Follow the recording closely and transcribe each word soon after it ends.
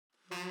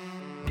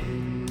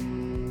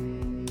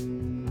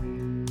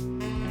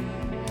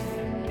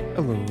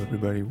Hello,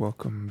 everybody.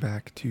 Welcome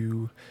back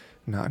to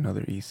Not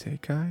Another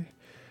Isekai.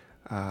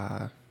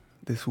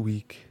 This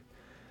week,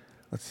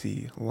 let's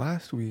see.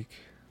 Last week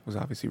was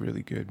obviously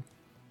really good.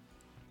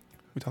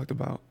 We talked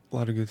about a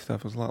lot of good stuff.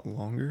 It was a lot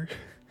longer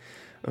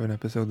of an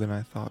episode than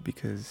I thought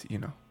because,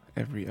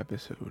 every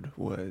episode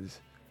was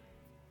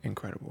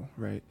incredible,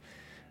 right?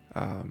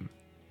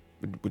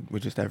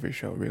 With just every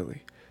show,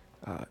 really.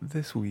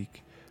 This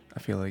week, I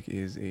feel like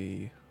is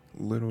a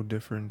little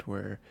different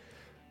where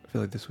I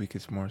feel like this week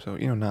it's more so,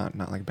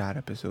 not like bad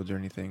episodes or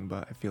anything,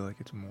 but I feel like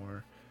it's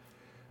more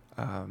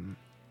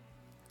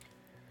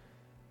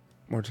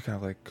just kind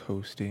of like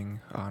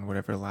coasting on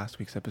whatever last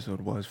week's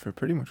episode was for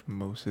pretty much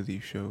most of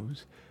these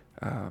shows.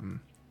 Again,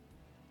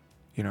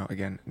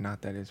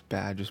 not that it's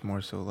bad, just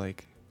more so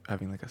like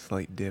having like a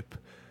slight dip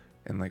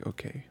and like,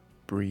 okay,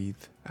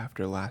 breathe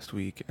after last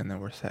week, and then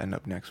we're setting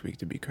up next week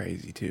to be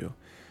crazy too.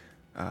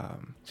 I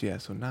feel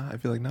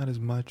like not as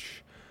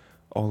much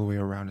all the way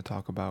around to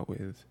talk about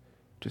with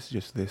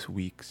just this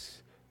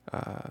week's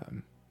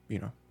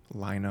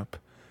lineup,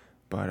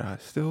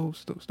 but still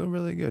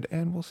really good.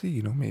 And we'll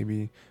see,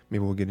 maybe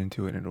we'll get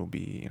into it and it'll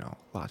be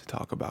a lot to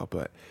talk about,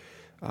 but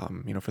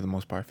for the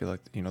most part I feel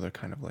like they're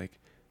kind of like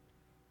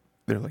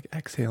they're like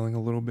exhaling a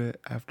little bit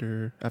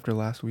after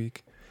last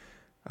week,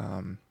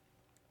 but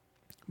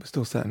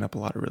still setting up a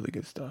lot of really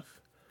good stuff.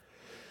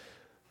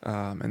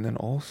 And then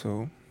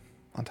also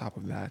on top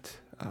of that,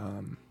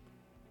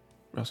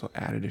 we also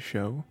added a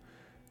show.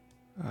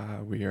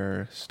 We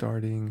are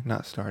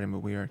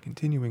we are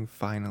continuing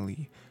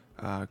finally.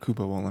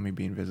 Koopa Won't Let Me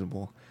Be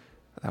Invisible.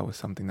 That was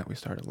something that we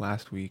started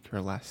last week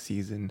or last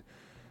season,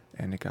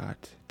 and it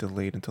got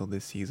delayed until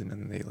this season,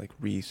 and they like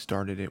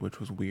restarted it, which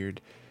was weird.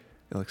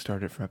 They like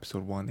started from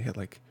episode 1. They had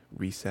like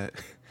reset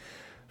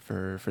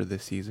for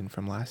this season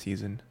from last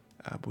season,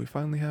 but we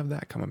finally have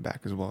that coming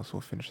back as well, so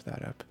we'll finish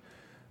that up.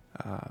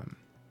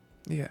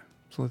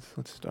 So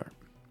let's start.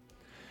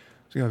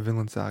 So we got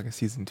Vinland Saga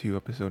season 2,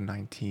 episode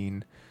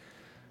 19.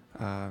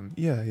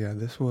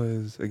 This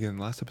was, again,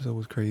 last episode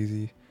was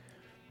crazy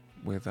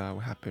with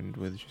what happened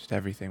with just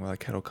everything, with like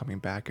Kettle coming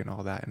back and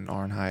all that, and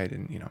Arnheid,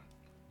 and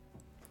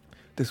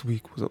this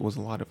week was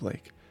a lot of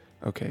like,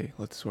 okay,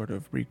 let's sort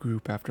of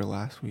regroup after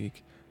last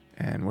week,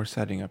 and we're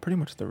setting up pretty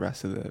much the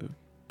rest of the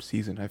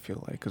season, I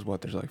feel like, because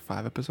there's like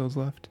 5 episodes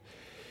left.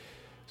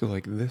 So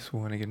like this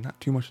one, again, not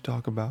too much to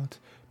talk about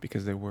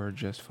because they were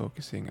just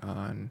focusing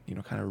on,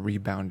 kind of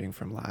rebounding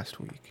from last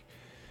week.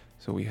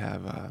 So we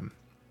have,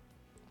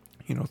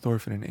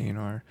 Thorfinn and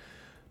Einar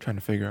trying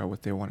to figure out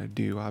what they want to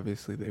do.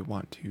 Obviously, they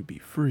want to be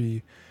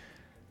free,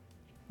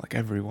 like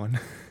everyone.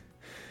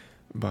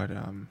 But,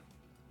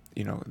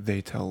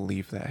 they tell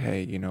Leaf that,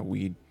 hey,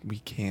 we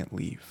can't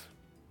leave.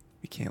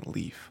 We can't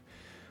leave.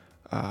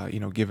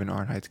 Given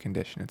Arnheid's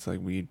condition, it's like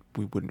we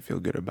wouldn't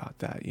feel good about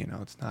that.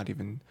 It's not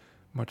even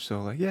much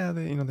so like, yeah,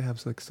 they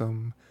have like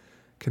some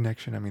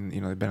connection. I mean,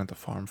 they've been at the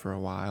farm for a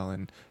while,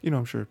 and,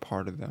 I'm sure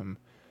part of them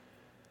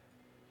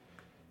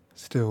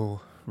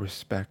still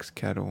respects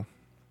Kettle,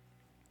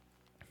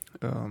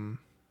 and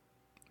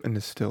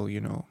is still,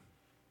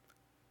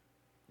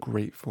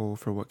 grateful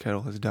for what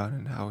Kettle has done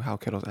and how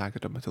Kettle's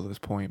acted up until this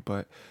point.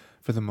 But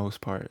for the most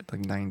part,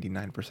 like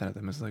 99% of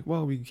them is like,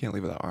 well, we can't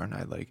leave without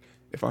Arnheid. Like,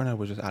 if Arnheid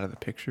was just out of the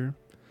picture,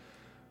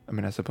 I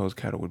mean, I suppose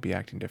Kettle would be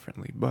acting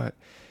differently, but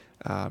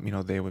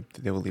they would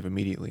leave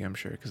immediately, I'm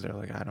sure, because they're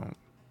like, I don't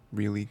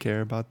really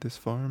care about this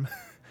farm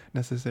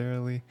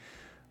necessarily.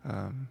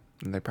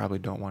 And they probably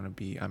don't want to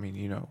be, I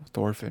mean,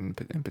 Thorfinn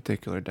in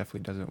particular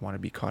definitely doesn't want to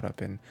be caught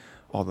up in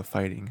all the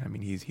fighting. I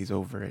mean, he's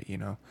over it,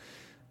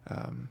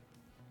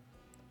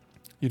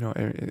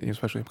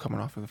 especially coming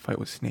off of the fight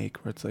with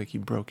Snake, where it's like he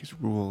broke his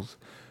rules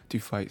to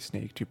fight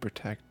Snake to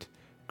protect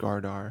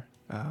Gardar,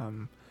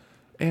 and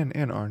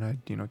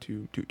Arnheid,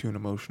 to an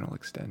emotional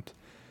extent,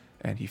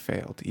 and he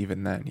failed.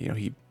 Even then,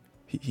 he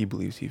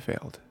believes he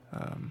failed.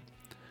 I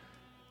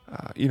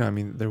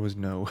mean,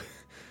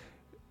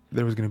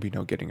 there was going to be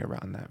no getting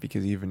around that,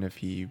 because even if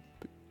he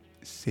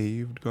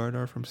saved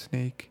Gardar from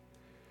Snake,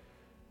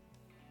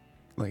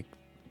 like,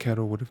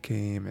 Kettle would have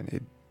came and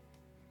it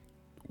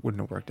wouldn't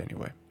have worked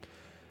anyway.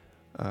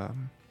 So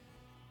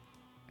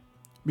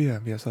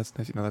that's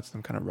nice. That's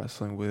them kind of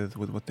wrestling with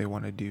what they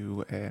want to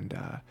do, and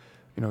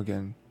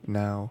again,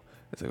 now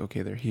it's like,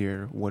 okay, they're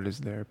here. What is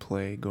their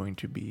play going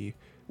to be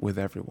with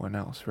everyone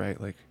else, right?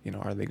 Like,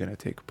 are they going to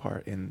take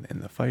part in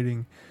the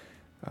fighting?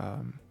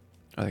 Are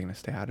they going to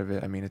stay out of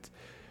it? I mean, it's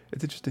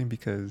interesting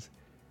because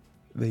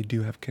they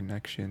do have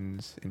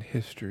connections in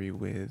history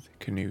with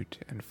Canute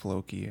and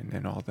Floki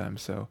and all them.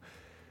 So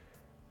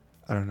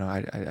I don't know.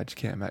 I just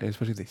can't imagine,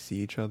 especially if they see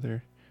each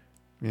other.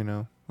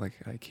 Like,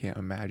 I can't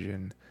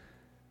imagine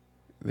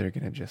they're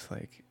gonna just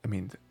like, I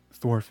mean,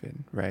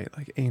 Thorfinn, right?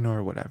 Like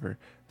Einar, whatever.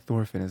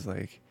 Thorfinn is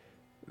like,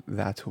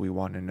 that's who we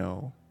want to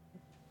know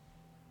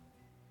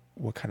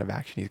what kind of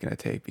action he's gonna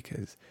take,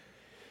 because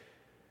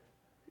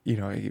we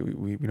know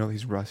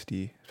he's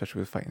rusty,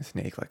 especially with fighting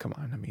Snake. Like, come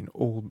on, I mean,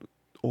 old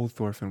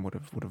Thorfinn would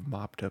have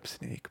mopped up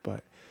Snake,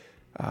 but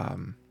I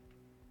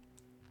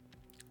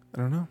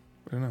don't know.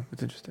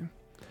 It's interesting.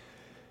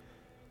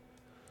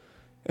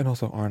 And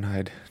also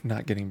Arnheid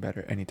not getting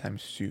better anytime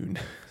soon.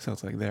 So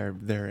it's like they're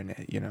in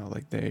it,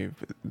 like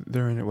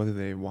they're in it whether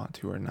they want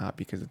to or not,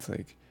 because it's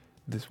like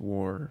this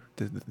war,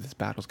 this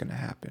battle's gonna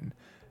happen.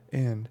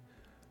 And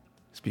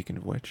speaking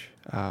of which,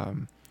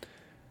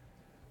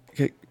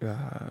 get,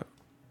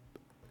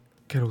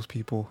 Kettle's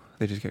people,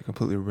 they just get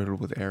completely riddled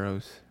with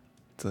arrows.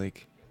 It's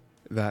like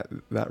that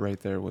right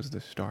there was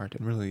the start,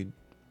 and really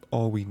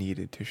all we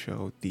needed to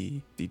show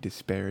the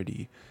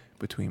disparity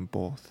between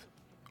both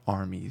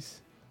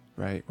armies,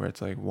 right? Where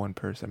it's like one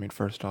person. I mean,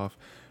 first off,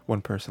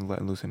 one person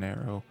letting loose an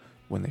arrow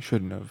when they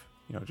shouldn't have.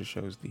 Just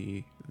shows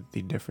the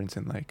difference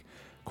in like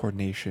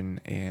coordination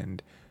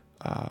and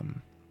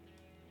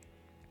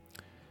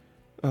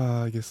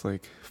I guess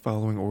like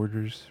following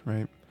orders,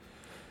 right?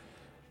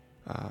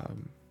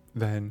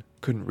 Then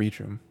couldn't reach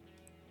him.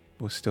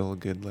 Was still a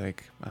good,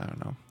 like, I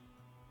don't know,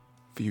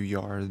 few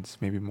yards,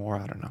 maybe more,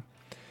 I don't know.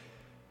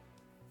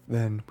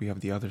 Then we have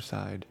the other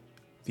side,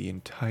 the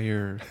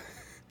entire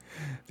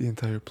the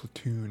entire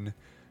platoon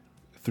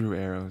threw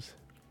arrows,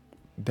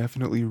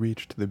 definitely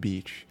reached the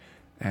beach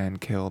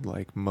and killed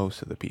like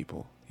most of the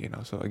people,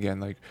 so again,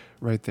 like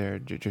right there,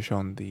 just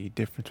showing the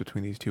difference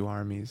between these two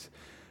armies.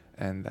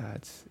 And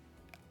that's,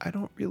 I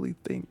don't really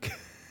think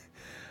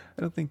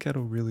I don't think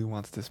Kettle really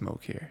wants to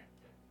smoke here.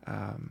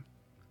 um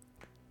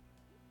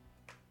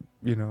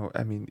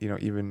I mean,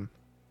 even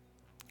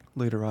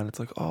later on, it's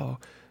like, oh,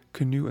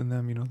 Canute and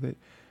them,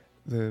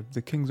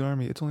 the king's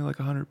army, it's only like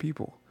 100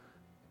 people,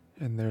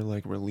 and they're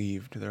like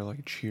relieved, they're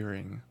like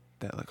cheering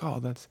that, like,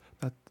 oh, that's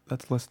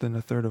less than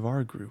a third of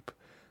our group,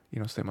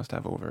 so they must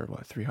have over,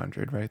 what,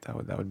 300, right?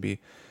 That would be,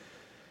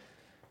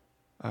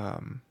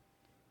 but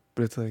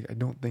it's like, I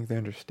don't think they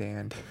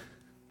understand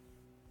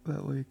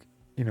that, like,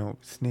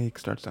 Snake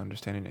starts to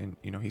understand it,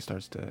 and he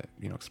starts to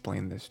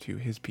explain this to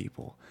his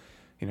people,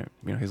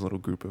 his little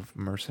group of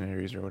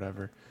mercenaries or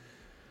whatever.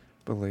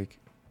 But like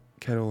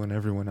Kettle and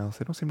everyone else,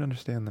 they don't seem to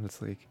understand that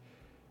it's like,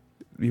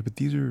 yeah, but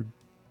these are,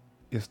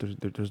 yes,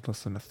 there's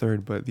less than a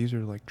third, but these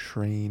are like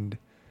trained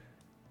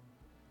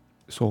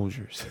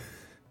soldiers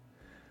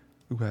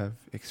who have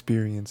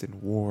experience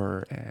in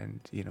war, and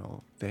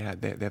they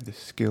have the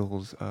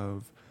skills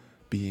of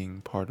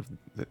being part of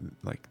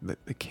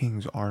the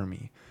king's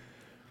army.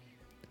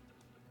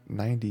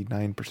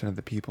 99% of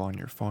the people on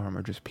your farm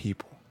are just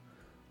people.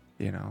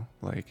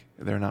 Like,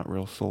 they're not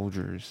real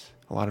soldiers.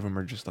 A lot of them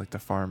are just like the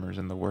farmers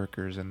and the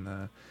workers and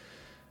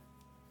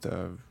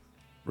the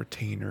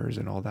retainers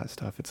and all that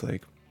stuff. It's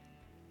like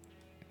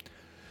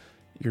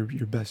your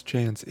best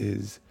chance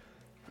is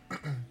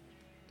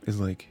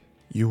like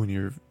you and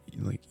your,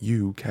 like,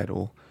 you,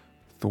 Kettle,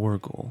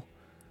 Thorgal,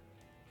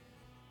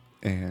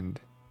 and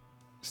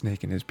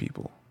Snake and his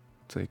people.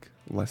 It's like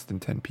less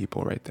than 10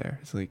 people right there.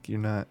 It's like, you're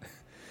not,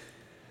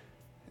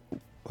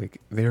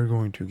 like, they're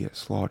going to get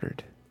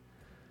slaughtered.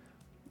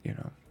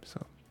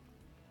 So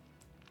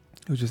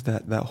it was just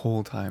that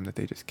whole time that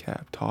they just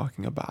kept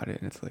talking about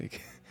it, and it's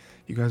like,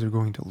 you guys are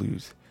going to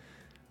lose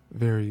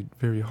very,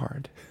 very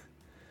hard.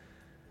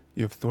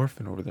 You have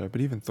Thorfinn over there,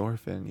 but even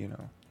Thorfinn,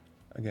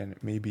 again,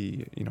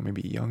 maybe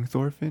young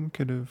Thorfinn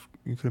could have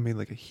made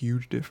like a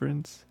huge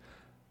difference.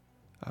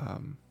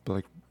 But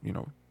like,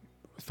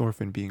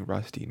 Thorfinn being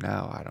rusty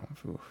now, I don't.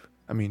 Oof.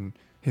 I mean,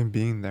 him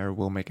being there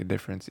will make a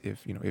difference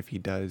if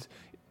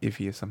if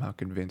he is somehow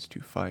convinced to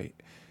fight.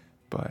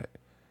 But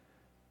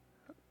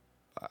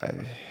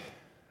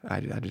I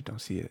just don't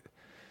see it.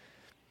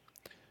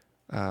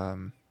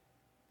 And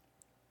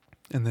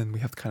then we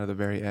have kind of the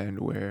very end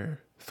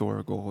where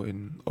Thorgal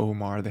and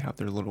Omar, they have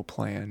their little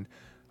plan.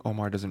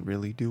 Omar doesn't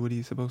really do what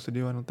he's supposed to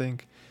do, I don't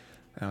think.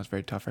 And it was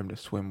very tough for him to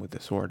swim with the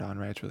sword on,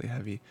 right? It's really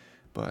heavy.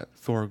 But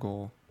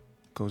Thorgal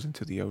goes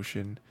into the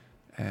ocean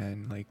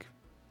and, like,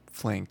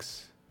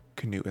 flanks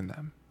Canute and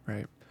them,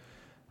 right?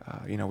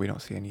 We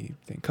don't see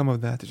anything come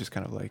of that. It's just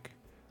kind of like,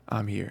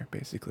 I'm here,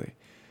 basically.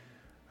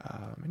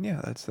 And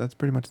yeah, that's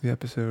pretty much the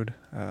episode.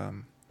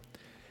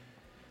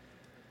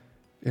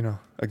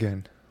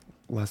 Again,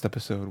 last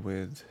episode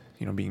with,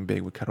 being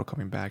big with Kettle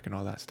coming back and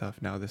all that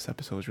stuff. Now this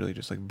episode is really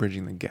just like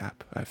bridging the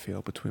gap, I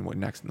feel, between what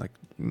next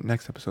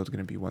episode is going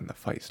to be when the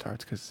fight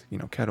starts. Because,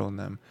 Kettle and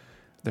them,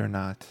 they're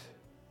not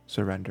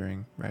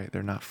surrendering, right?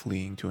 They're not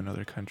fleeing to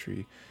another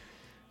country.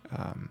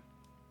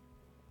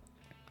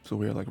 So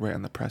we're like right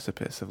on the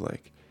precipice of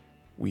like,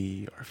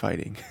 we are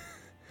fighting.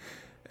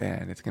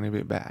 And it's going to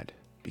be bad.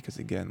 Because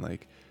again,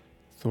 like,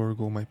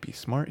 Thorgal might be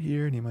smart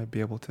here, and he might be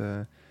able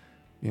to,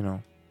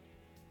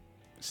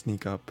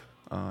 sneak up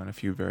on a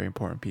few very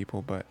important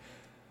people, but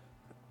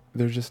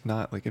there's just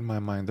not, like, in my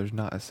mind, there's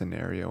not a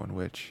scenario in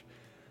which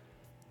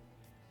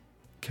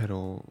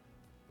Kettle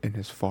and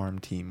his farm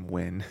team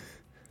win.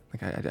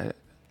 Like, I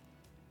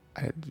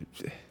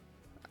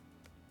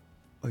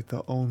like,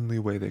 the only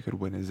way they could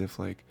win is if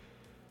like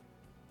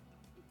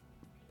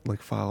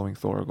following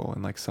Thorgal,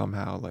 and like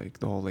somehow like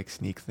the whole like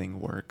sneak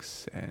thing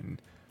works,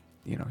 and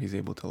he's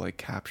able to like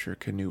capture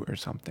Canute or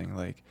something,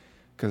 like,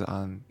 because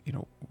on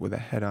with a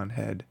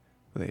head-on-head,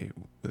 with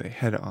a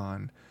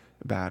head-on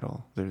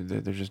battle,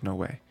 there's just no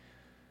way.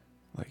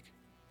 Like,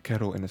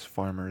 Kettle and his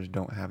farmers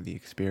don't have the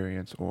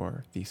experience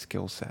or the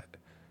skill set,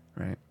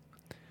 right?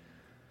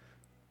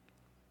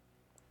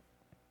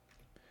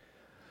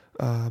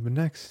 But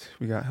next,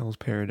 we got Hell's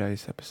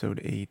Paradise, episode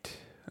 8.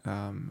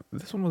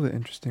 This one was an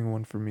interesting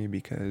one for me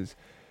because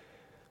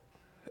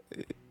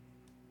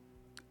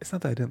it's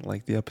not that I didn't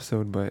like the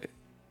episode, but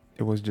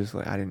it was just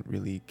like I didn't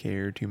really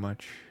care too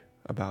much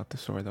about the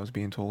story that was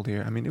being told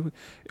here. I mean,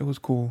 it was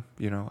cool,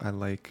 I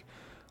like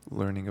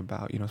learning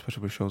about,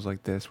 especially with shows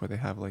like this where they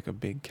have like a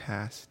big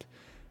cast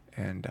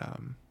and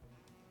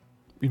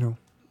you know,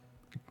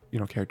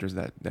 characters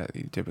that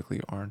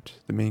typically aren't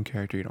the main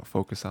character. You don't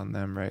focus on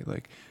them, right?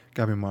 Like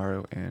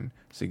Gabimaru and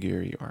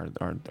Sagiri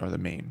are the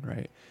main,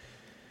 right?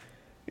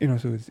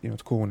 So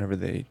it's cool whenever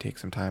they take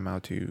some time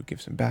out to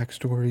give some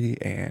backstory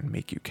and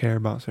make you care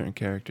about certain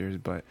characters,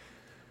 but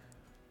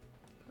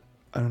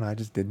I don't know, I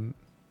just didn't,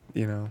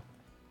 you know.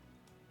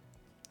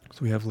 So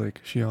we have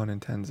like Shion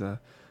and Tenza.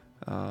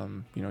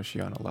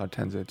 Shion allowed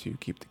Tenza to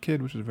keep the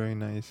kid, which was very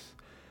nice.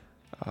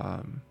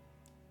 Um,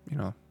 you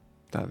know,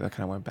 that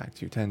kind of went back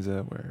to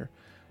Tenza, where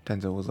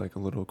Tenza was like a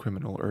little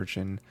criminal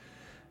urchin,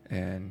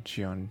 and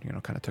Shion,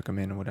 kind of took him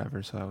in and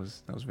whatever. So that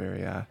was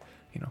very,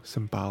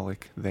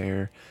 symbolic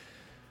there.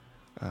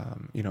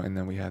 And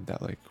then we had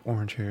that like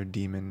orange-haired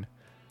demon,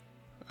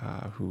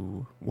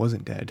 who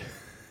wasn't dead.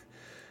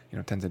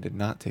 Tenza did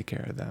not take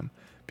care of them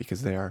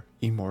because they are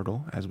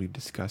immortal, as we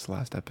discussed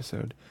last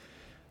episode.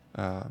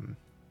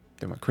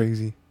 They went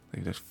crazy.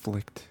 They just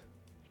flicked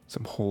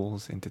some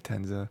holes into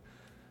Tenza.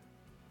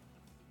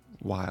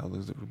 Wild,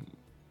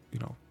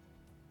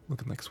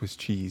 looking like Swiss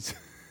cheese.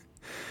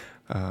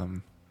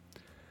 And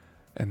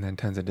then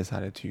Tenza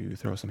decided to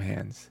throw some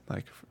hands.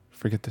 Like,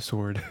 forget the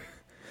sword.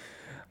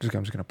 I'm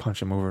just gonna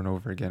punch him over and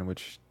over again,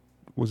 which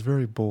was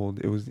very bold.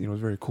 It was, it was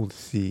very cool to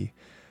see,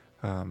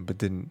 but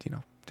didn't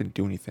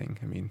do anything.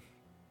 I mean,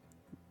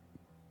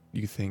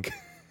 you think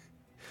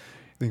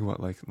about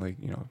like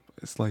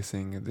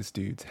slicing this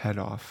dude's head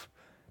off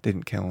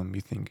didn't kill him.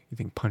 You think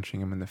punching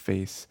him in the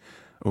face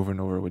over and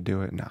over would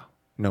do it?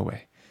 No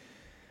way.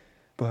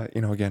 But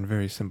again,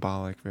 very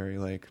symbolic, very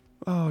like,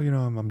 oh,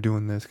 I'm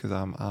doing this because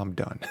I'm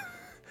done.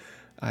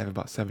 I have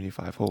about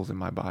 75 holes in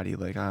my body.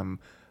 Like I'm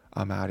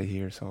out of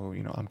here. So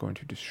I'm going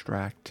to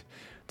distract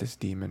this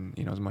demon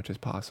as much as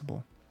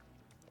possible,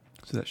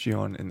 so that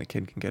Shion and the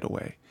kid can get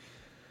away.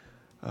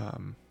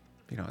 And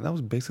that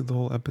was basically the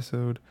whole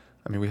episode.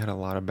 I mean, we had a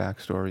lot of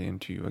backstory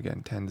into,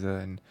 again,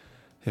 Tenza and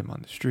him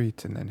on the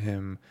streets, and then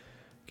him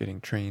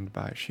getting trained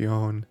by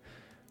Shion.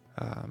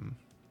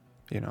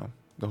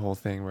 The whole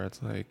thing where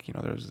it's like,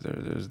 there's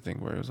a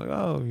thing where it was like,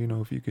 oh,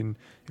 if you can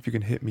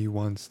hit me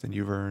once, then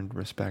you've earned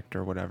respect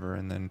or whatever.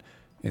 And then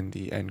in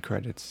the end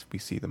credits, we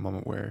see the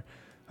moment where,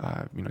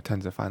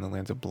 Tenza finally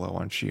lands a blow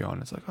on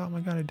Shion. It's like, oh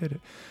my god, I did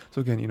it. So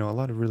again, a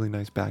lot of really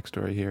nice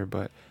backstory here,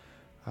 but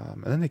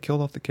and then they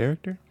killed off the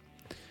character,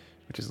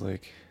 which is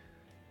like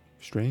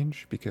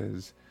strange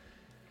because,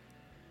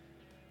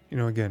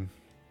 again,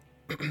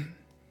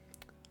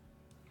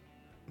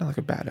 not like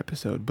a bad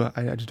episode, but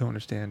I just don't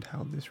understand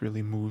how this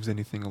really moves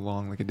anything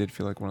along. Like, it did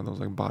feel like one of those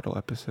like bottle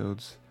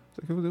episodes.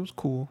 It's like it was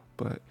cool,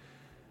 but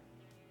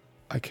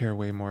I care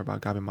way more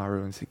about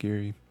Gabimaru and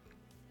Sagiri.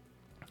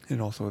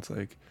 And also it's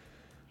like,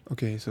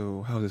 okay,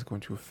 so how is this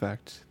going to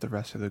affect the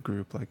rest of the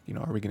group? Like,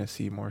 are we going to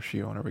see more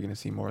Shion? Are we going to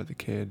see more of the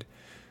kid?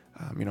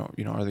 Are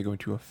they going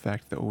to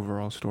affect the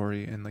overall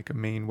story in like a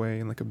main way,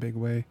 in like a big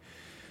way?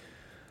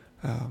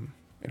 I'm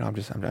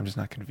just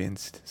not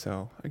convinced.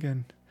 So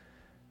again,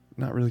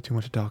 not really too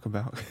much to talk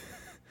about.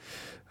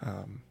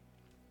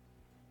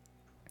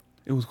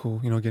 It was cool.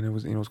 Again, it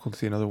was cool to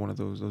see another one of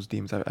those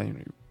demons.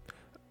 I'm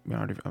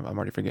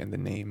already forgetting the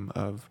name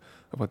of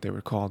what they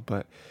were called,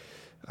 but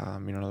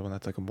another one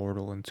that's like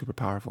immortal and super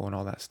powerful and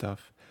all that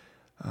stuff.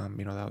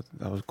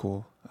 That was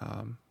cool.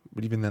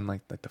 But even then,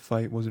 like the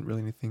fight wasn't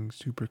really anything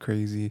super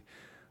crazy.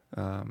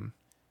 It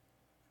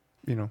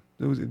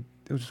was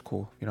just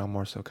cool.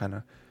 More so kind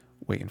of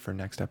waiting for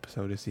next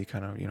episode to see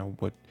kind of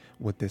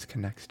what this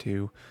connects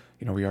to.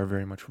 We are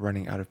very much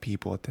running out of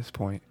people at this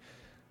point.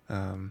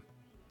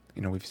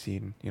 We've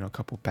seen a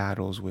couple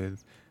battles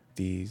with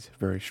these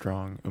very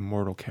strong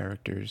immortal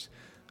characters,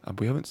 but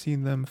we haven't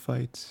seen them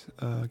fight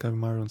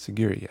Gabimaru and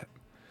Sagiri yet,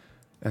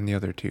 and the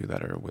other two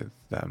that are with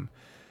them.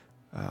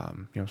 So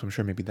I'm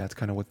sure maybe that's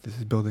kind of what this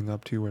is building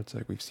up to, where it's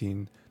like we've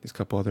seen these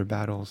couple other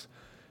battles,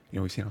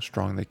 we've seen how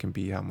strong they can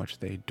be, how much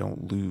they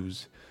don't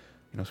lose,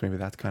 so maybe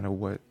that's kind of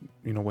what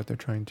they're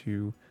trying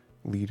to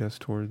lead us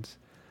towards.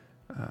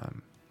 But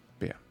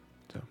yeah,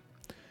 so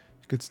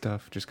good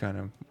stuff. Just kind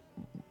of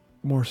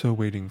more so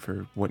waiting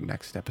for what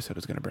next episode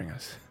is going to bring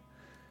us.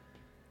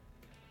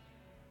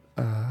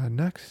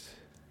 Next,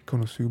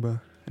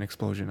 Konosuba, an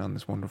explosion on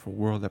this wonderful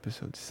world,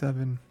 episode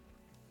 7.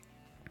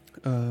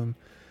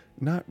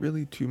 Not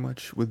really too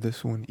much with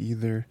this one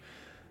either.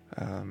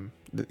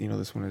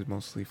 This one is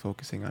mostly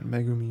focusing on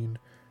Megumin.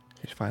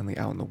 She's finally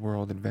out in the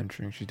world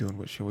adventuring. She's doing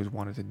what she always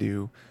wanted to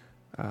do.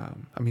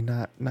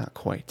 Not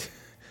quite.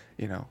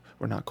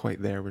 We're not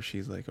quite there where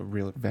she's like a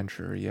real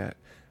adventurer yet.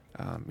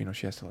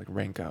 She has to like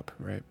rank up,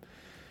 right?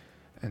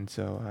 And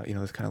so,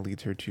 this kind of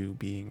leads her to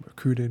being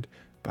recruited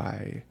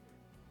by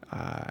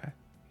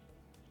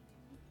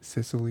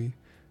Sicily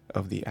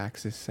of the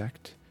Axis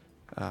sect.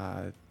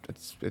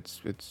 It's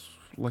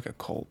like a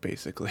cult,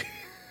 basically,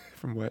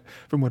 from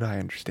what I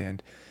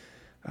understand.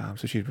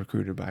 So she's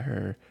recruited by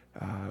her,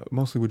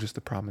 mostly with just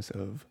the promise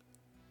of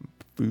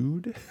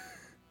food,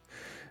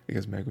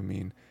 because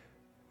Megumin,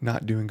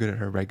 not doing good at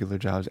her regular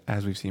jobs,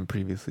 as we've seen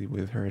previously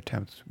with her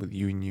attempts with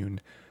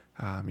Yun.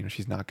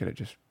 She's not good at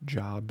just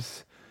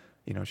jobs.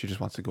 She just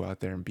wants to go out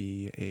there and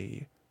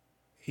be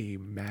a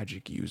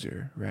magic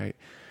user, right?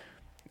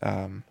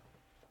 So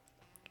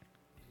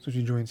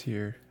she joins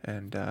here,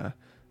 and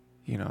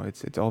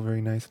it's all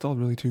very nice. It's all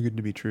really too good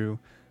to be true.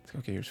 It's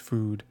like, okay, here's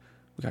food.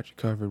 We got you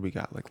covered. We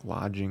got like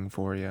lodging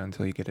for you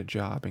until you get a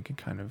job and can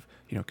kind of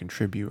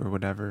contribute or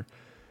whatever.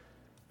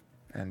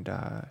 And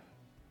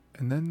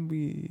then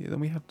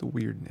we have the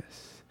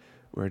weirdness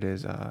where it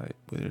is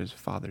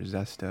Father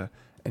Zesta,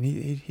 and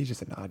he's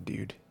just an odd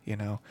dude,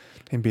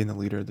 him being the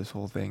leader of this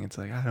whole thing. It's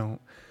like, how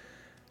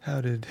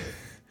did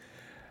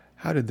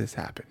this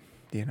happen?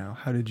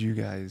 How did you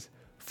guys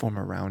form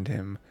around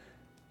him?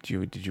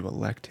 Did you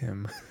elect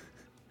him?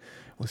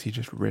 Was he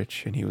just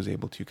rich and he was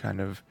able to kind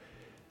of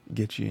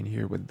get you in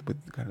here with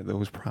kind of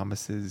those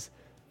promises?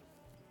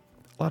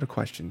 A lot of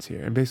questions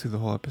here, and basically the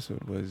whole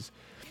episode was,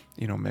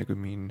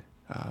 Megumin,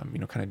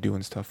 kind of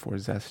doing stuff for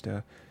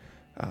Zesta,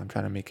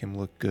 trying to make him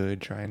look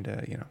good, trying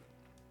to,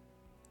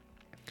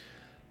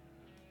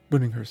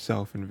 putting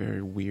herself in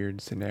very weird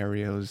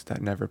scenarios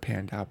that never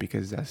panned out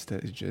because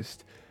Zesta is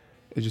just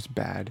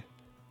bad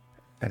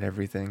at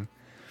everything.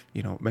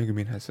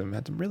 Megumin had some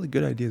really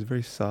good ideas,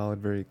 very solid,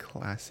 very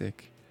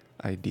classic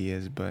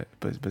ideas, but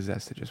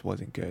Zesta just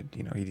wasn't good.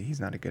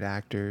 He's not a good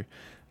actor.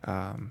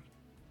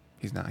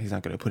 He's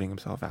not good at putting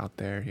himself out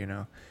there.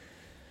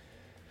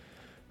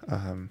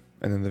 And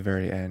then the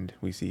very end,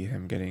 we see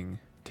him getting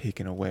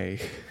taken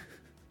away.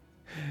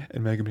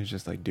 And Megumin's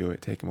just like, do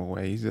it, take him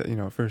away. He's,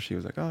 at first she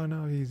was like, oh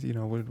no, he's,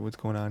 what's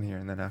going on here?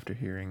 And then after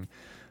hearing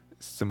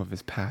some of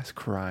his past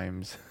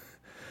crimes,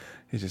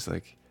 he's just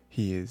like,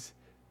 he is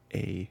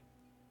a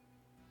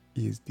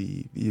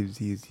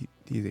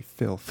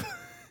filth,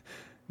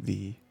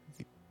 the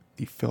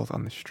filth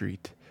on the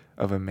street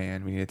of a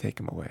man. We need to take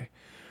him away.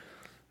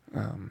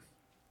 And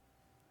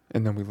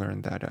then we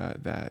learned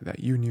that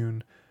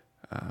Union,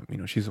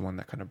 she's the one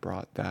that kind of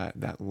brought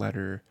that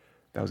letter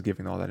that was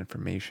giving all that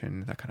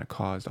information that kind of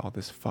caused all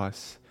this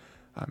fuss.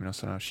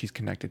 So now she's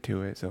connected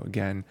to it. So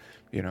again,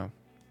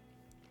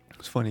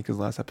 it's funny because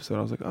last episode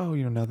I was like, oh,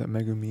 now that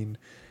Megumin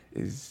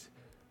is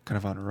kind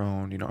of on her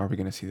own, are we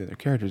going to see the other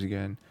characters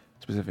again,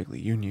 specifically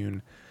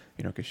Union,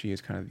 because she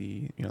is kind of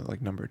the,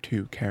 like number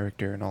 2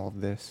 character in all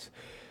of this.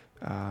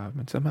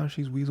 And somehow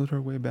she's weaseled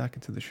her way back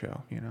into the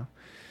show,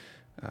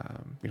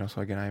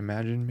 so again, I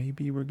imagine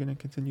maybe we're going to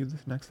continue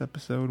this next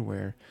episode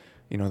where,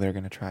 they're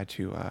going to try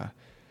to,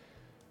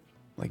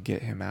 like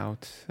get him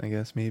out, I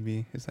guess,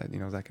 maybe. Is that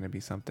going to be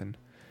something?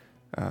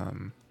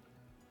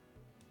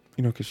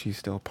 Because she's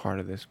still part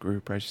of this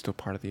group, right? She's still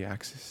part of the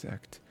Axis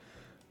sect.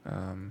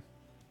 Kind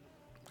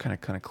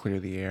of clear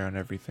the air on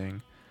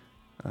everything.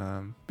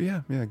 But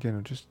yeah,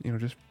 again, just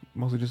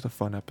mostly just a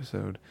fun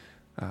episode.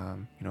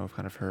 Of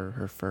kind of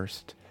her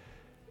first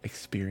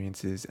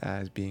experiences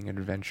as being an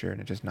adventurer and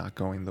it just not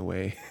going the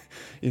way,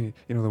 the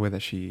way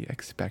that she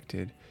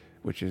expected,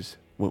 which is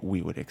what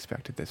we would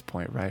expect at this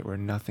point, right? Where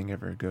nothing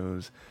ever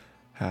goes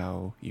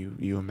how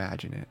you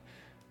imagine it,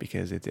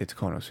 because it's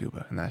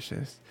Konosuba, and that's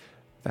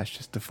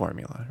just the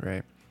formula,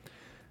 right?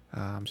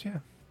 So yeah,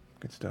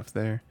 good stuff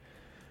there.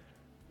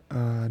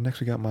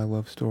 Next we got My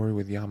Love Story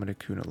with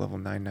Yamada-kun at level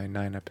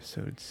 999,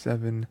 episode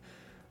 7.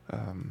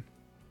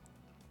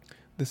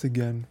 This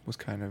again was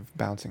kind of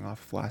bouncing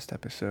off last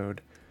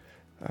episode,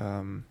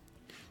 and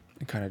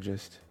kind of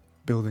just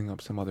building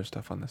up some other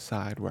stuff on the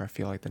side, where I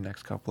feel like the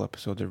next couple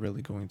episodes are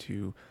really going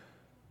to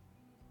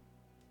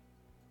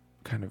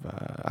kind of,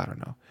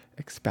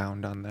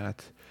 expound on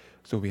that.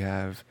 So we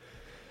have,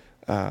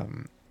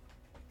 after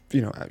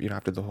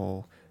the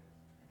whole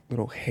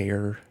little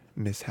hair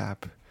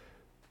mishap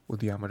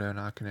with Yamada and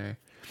Akane,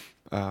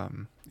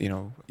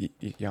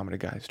 Yamada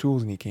got his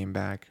tools and he came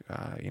back,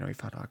 he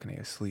found Akane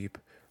asleep.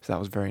 So that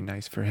was very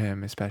nice for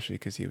him, especially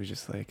because he was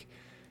just like,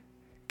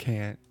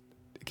 can't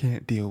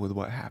deal with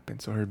what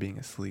happened. So her being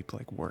asleep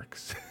like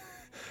works,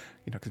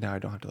 because now I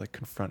don't have to like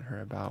confront her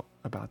about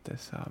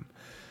this.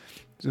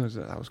 So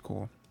that was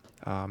cool.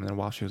 And then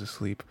while she was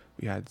asleep,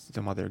 we had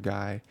some other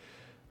guy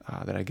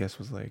that I guess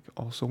was like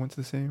also goes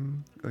to the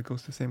same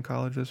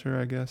college as her,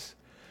 I guess.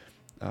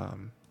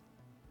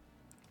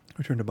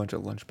 Returned a bunch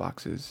of lunch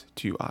boxes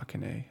to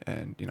Akane,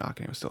 and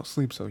Akane was still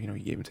asleep, so he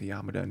gave it to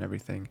Yamada and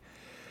everything.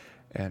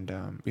 And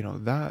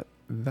that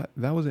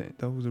was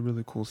a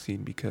really cool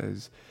scene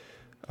because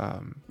I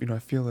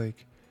feel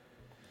like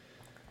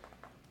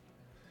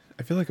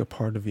a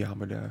part of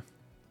Yamada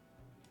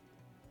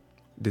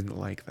didn't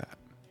like that.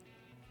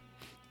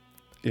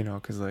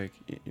 Because I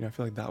feel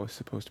like that was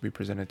supposed to be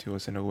presented to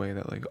us in a way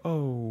that like,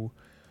 oh,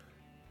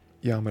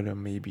 Yamada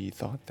maybe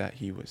thought that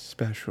he was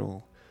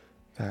special,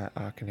 that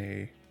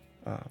Akane,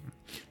 um,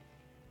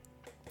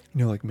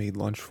 like made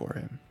lunch for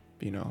him,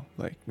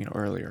 like,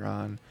 earlier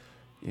on,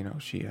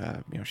 she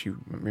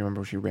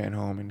remember she ran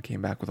home and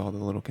came back with all the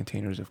little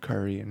containers of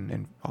curry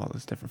and all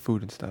this different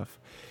food and stuff.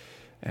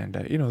 And,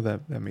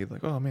 that made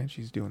like, oh man,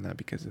 she's doing that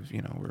because of,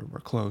 we're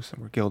close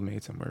and we're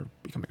guildmates and we're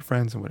becoming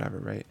friends and whatever,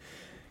 right?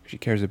 She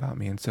cares about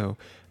me. And so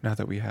now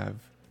that we have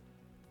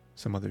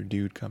some other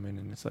dude come in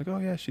and it's like, oh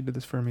yeah, she did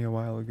this for me a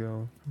while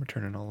ago. I'm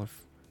returning all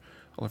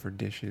of her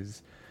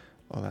dishes,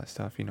 all that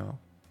stuff, I feel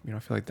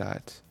like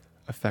that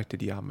affected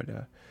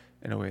Yamada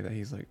in a way that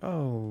he's like,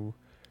 oh,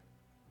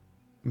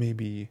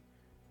 maybe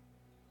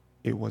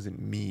it wasn't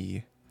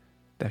me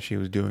that she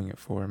was doing it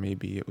for.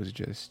 Maybe it was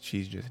just,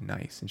 she's just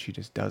nice and she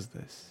just does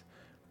this,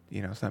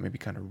 so that maybe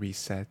kind of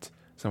reset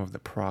some of the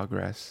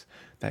progress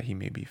that he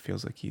maybe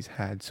feels like he's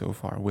had so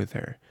far with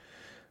her.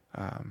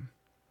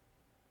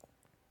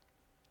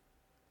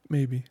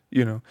 Maybe,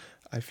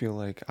 I feel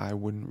like I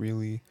wouldn't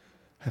really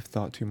have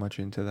thought too much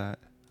into that.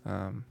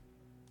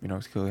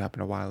 It's clearly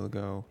happened a while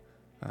ago.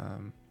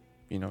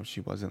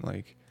 She wasn't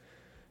like,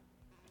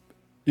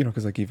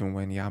 because like even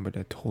when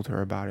Yamada told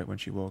her about it when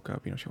she woke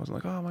up, she wasn't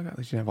like, oh my god,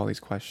 like, she didn't have all these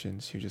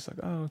questions. She was just like,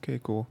 oh, okay,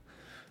 cool.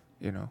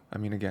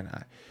 Again,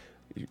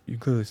 you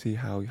clearly see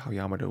how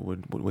Yamada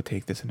would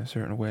take this in a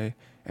certain way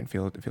and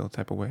feel a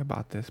type of way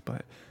about this,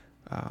 but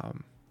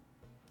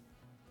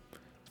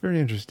it's very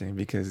interesting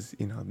because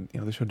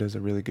the show does a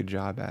really good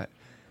job at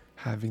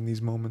having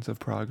these moments of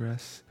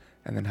progress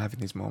and then having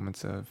these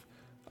moments of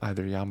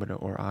either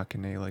Yamada or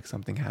Akane, like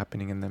something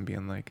happening and then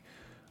being like,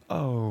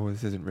 oh,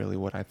 this isn't really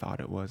what I thought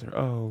it was, or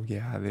oh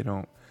yeah, they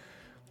don't,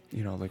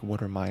 like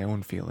what are my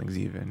own feelings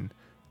even?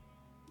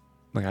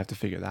 Like I have to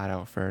figure that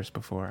out first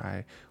before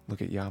I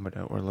look at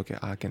Yamada or look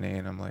at Akane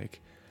and I'm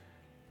like,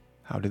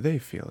 how do they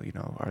feel?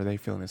 Are they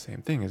feeling the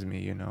same thing as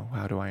me?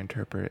 How do I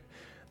interpret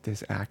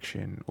this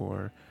action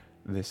or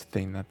this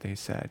thing that they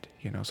said?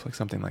 So like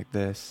something like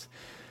this,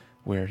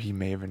 where he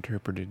may have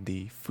interpreted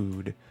the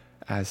food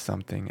as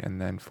something,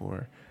 and then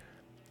for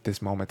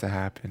this moment to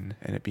happen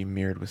and it be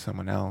mirrored with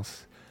someone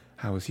else,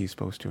 how is he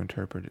supposed to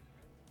interpret it?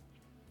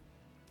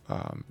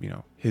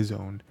 His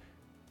own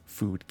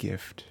food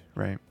gift,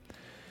 right?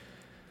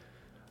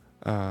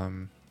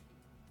 And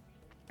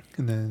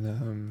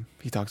then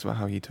he talks about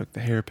how he took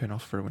the hairpin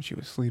off her when she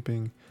was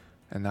sleeping,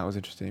 and that was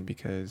interesting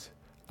because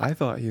I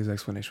thought his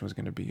explanation was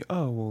going to be,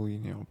 oh,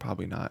 well,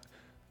 probably not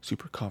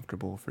super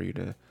comfortable for you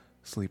to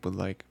sleep with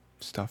like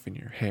stuff in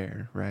your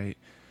hair, right?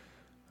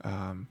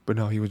 But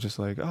no, he was just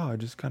like, oh, I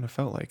just kind of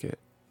felt like it.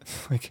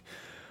 Like,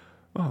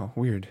 oh,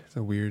 weird. It's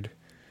a weird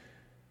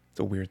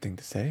thing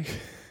to say.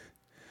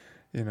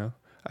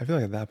 I feel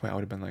like at that point I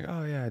would have been like,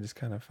 oh yeah, I just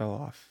kind of fell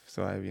off,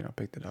 so I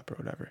picked it up or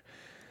whatever.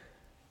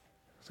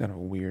 It's kind of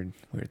a weird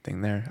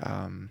thing there.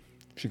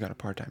 She got a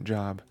part-time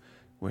job,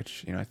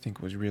 which I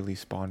think was really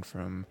spawned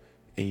from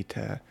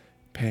Eita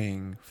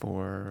paying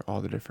for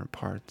all the different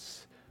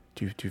parts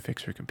to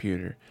fix her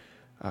computer.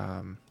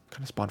 Kind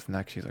of spawned from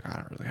that 'cause she's like, I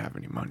don't really have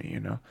any money,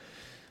 so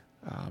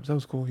that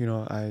was cool.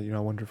 I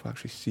wonder if we'll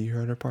actually see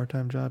her at her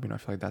part-time job. I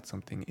feel like that's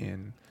something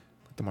in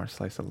like the more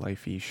slice of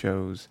life-y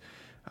shows,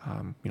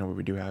 where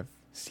we do have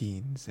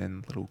scenes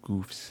and little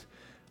goofs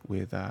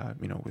with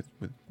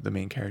with the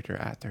main character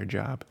at their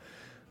job.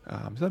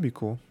 So that'd be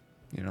cool,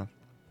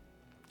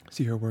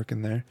 see her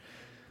working there.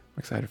 I'm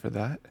excited for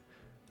that.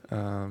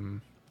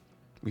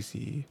 We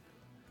see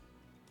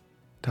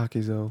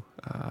Takezo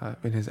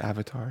in his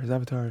avatar. His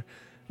avatar,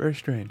 very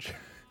strange.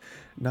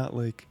 Not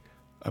like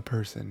a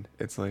person.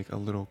 It's like a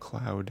little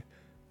cloud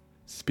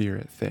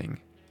spirit thing,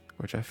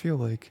 which I feel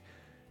like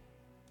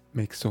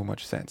makes so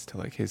much sense to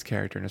like his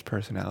character and his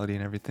personality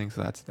and everything.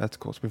 So that's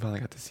cool. So we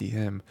finally got to see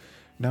him.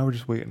 Now we're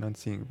just waiting on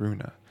seeing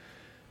Runa.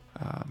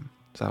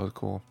 So that was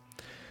cool.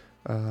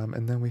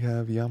 And then we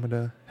have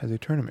Yamada has a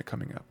tournament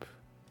coming up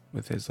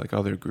with his like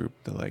other group,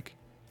 the like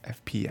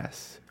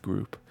FPS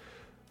group.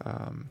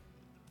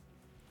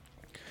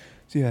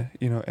 So yeah,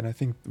 and I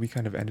think we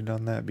kind of ended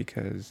on that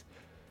because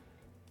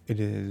it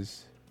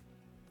is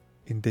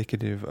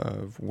indicative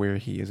of where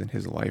he is in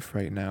his life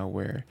right now,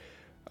 where,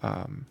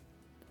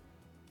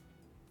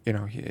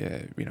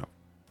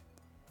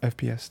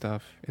 FPS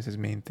stuff is his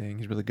main thing.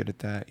 He's really good at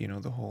that.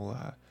 The whole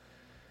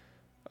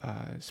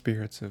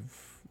spirits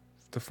of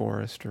the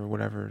forest or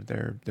whatever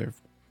their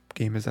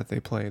game is that they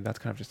play. That's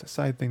kind of just a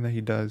side thing that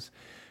he does.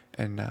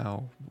 And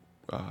now,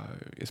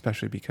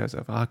 especially because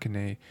of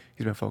Akane,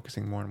 he's been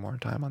focusing more and more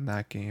time on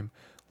that game,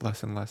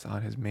 less and less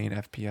on his main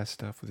FPS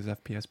stuff with his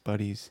FPS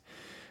buddies.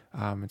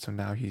 And so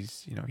now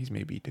he's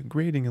maybe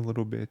degrading a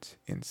little bit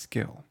in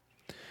skill.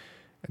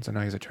 And so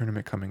now he has a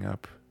tournament coming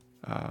up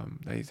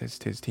that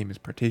his team is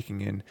partaking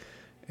in.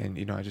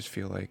 And, I just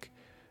feel like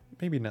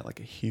maybe not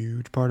like a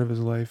huge part of his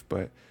life,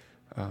 but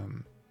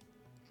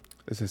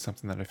this is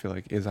something that I feel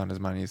like is on his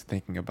mind. He's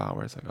thinking about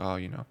where it's like, oh,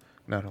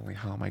 not only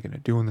how am I going to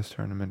do in this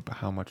tournament, but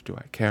how much do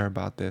I care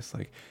about this?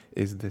 Like,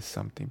 is this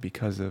something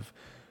because of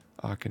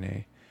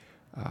Akane?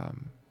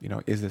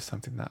 Is this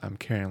something that I'm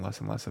caring less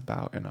and less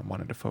about, and I'm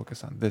wanting to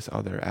focus on this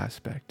other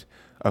aspect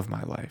of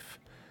my life?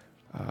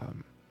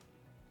 Um,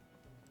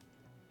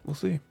 we'll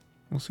see,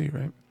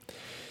 right?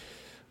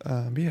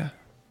 But yeah,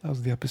 that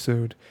was the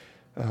episode.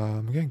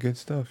 Again, good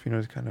stuff.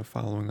 Just kind of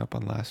following up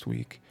on last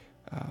week.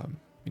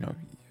 You know,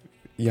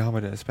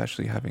 Yamada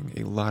especially having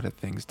a lot of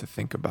things to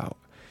think about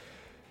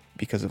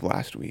because of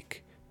last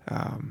week.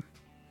 So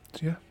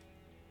yeah,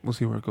 we'll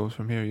see where it goes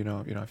from here.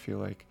 I feel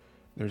like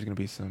there's gonna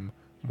be some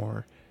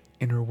more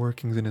inner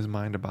workings in his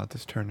mind about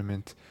this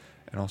tournament,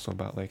 and also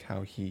about like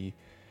how he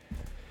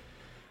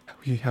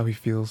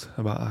feels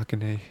about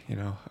Akane.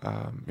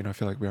 I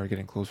feel like we are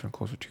getting closer and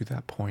closer to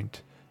that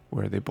point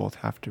where they both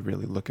have to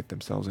really look at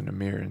themselves in the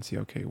mirror and see,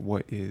 okay,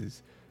 what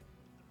is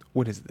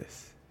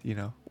this?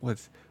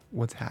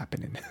 What's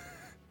happening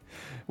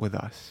with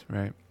us,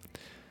 right?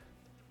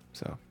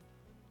 So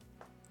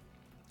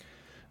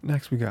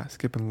next we got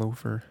Skip and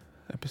Loafer,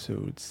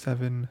 episode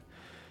 7.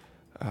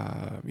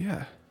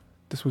 Yeah,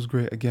 this was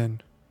great.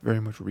 Again, very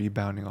much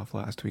rebounding off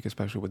last week,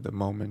 especially with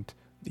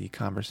the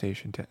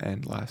conversation to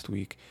end last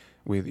week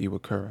with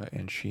Iwakura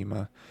and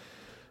Shima.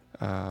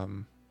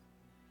 And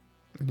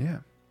yeah.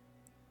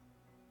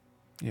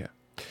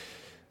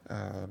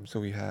 So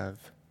we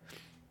have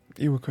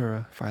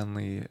Iwakura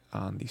finally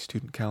on the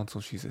student council.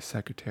 She's a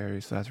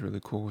secretary, so that's really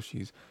cool.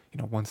 She's,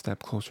 one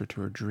step closer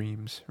to her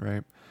dreams,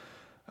 right?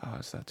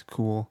 So that's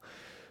cool.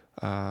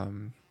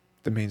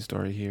 The main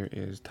story here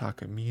is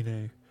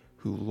Takamine,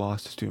 who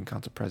lost the student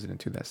council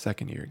president to that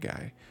second year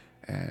guy.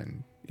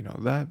 And,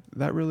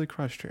 that really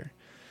crushed her.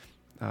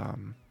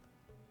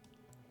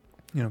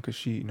 Because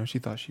she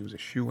thought she was a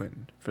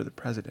shoo-in for the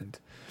president.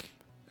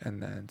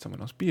 And then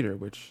someone else beat her,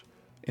 which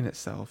in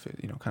itself,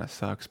 kind of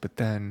sucks. But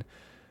then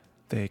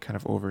they kind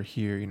of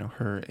overhear,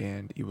 her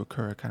and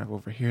Iwakura kind of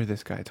overhear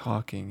this guy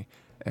talking.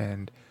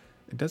 And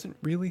it doesn't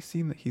really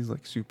seem that he's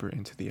like super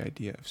into the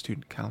idea of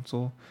student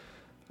council.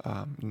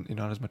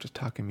 Not as much as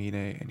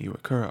Takamine and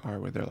Iwakura are,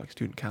 where they're like,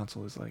 student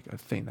council is like a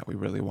thing that we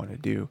really want to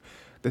do.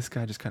 This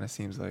guy just kind of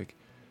seems like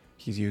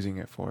he's using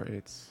it for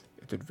its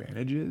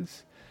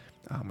advantages.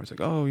 Where it's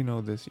like,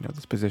 oh, this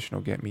position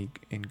will get me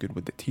in good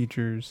with the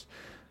teachers.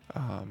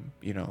 I'm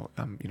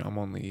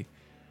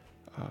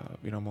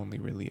only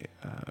really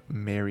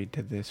married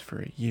to this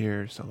for a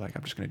year, so like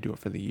I'm just gonna do it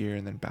for the year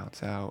and then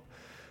bounce out.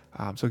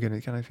 So again,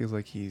 it kind of feels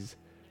like he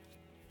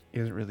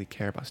doesn't really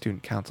care about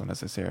student council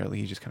necessarily.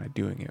 He's just kind of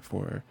doing it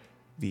for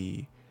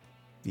the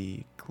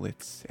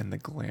glitz and the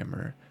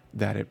glamour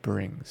that it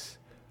brings.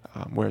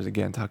 Whereas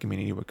again,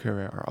 Takamine and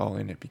Iwakura are all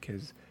in it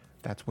because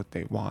that's what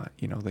they want.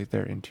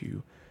 They're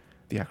into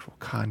the actual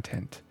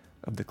content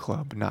of the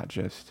club, not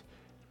just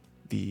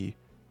the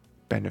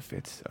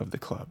benefits of the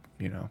club.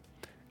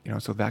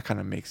 So that kind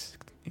of makes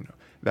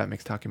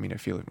Takamine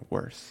feel even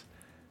worse,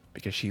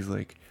 because she's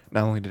like,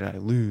 not only did I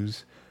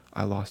lose,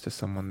 I lost to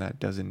someone that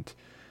doesn't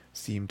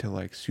seem to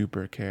like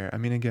super care. I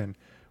mean, again,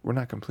 we're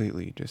not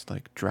completely just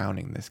like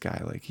drowning this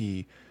guy. Like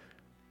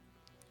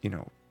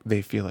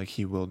they feel like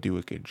he will do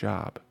a good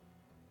job,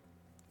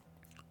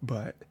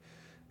 but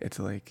it's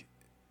like,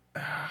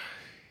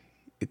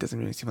 it doesn't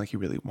really seem like he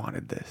really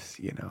wanted this,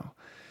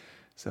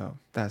 so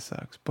that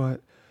sucks.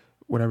 But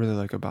what I really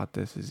like about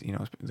this is,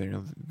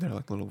 they're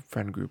like little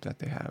friend group that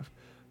they have.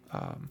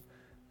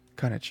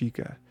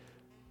 Kanechika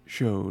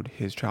showed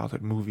his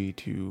childhood movie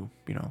to,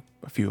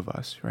 a few of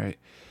us, right?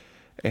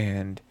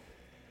 And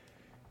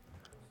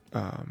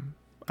I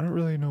don't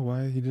really know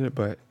why he did it,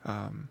 but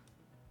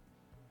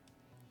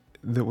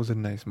that was a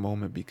nice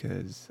moment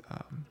because,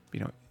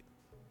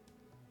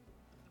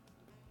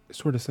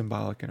 sort of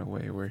symbolic in a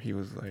way, where he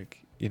was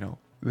like,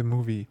 the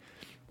movie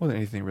wasn't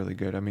anything really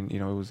good. I mean,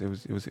 it was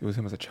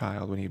him as a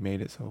child when he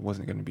made it, so it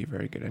wasn't going to be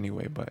very good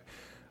anyway. But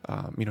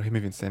him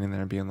even standing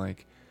there and being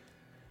like,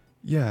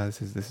 yeah,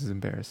 this is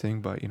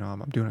embarrassing, but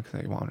I'm doing it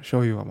because I want to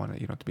show you. I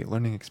want it, to be a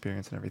learning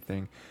experience and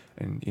everything.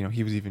 And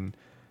he was even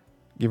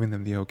giving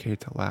them the okay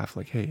to laugh,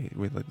 like, hey,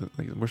 we're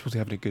supposed to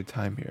have a good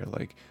time here.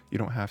 Like, you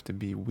don't have to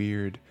be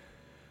weird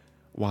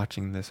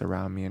watching this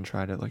around me and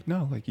try to like,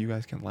 no, like, you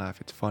guys can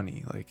laugh. It's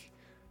funny.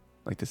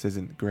 Like this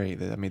isn't great.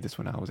 I made this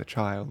when I was a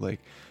child. Like,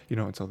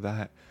 and so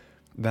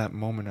that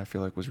moment I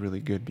feel like was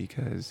really good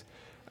because,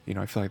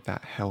 I feel like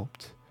that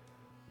helped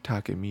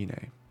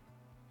Takamine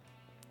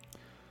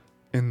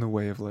in the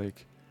way of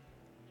like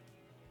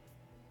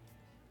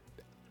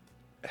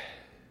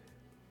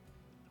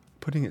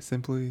putting it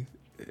simply,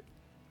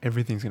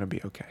 everything's gonna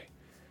be okay.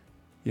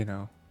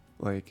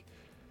 Like,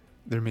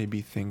 there may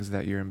be things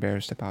that you're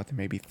embarrassed about. There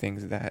may be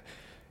things that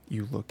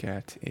you look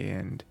at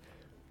and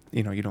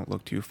you don't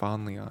look too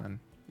fondly on,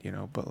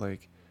 but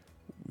like,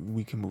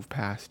 we can move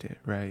past it,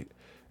 right?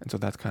 And so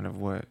that's kind of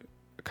what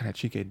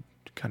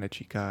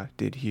Kanechika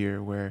did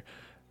here, where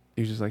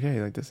he was just like, hey,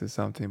 like, this is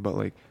something, but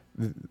like,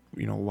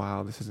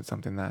 wow, this isn't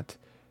something that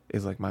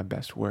is like my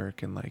best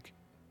work and like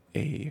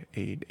a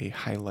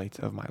highlight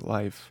of my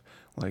life.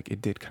 Like,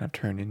 it did kind of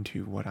turn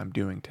into what I'm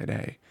doing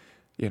today,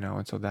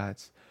 and so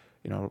that's,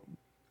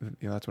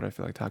 that's what I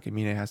feel like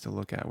Takamine has to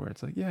look at, where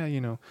it's like, yeah,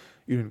 you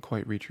didn't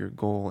quite reach your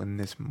goal in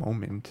this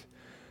moment,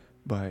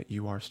 but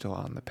you are still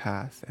on the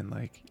path, and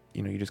like,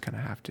 you just kind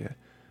of have to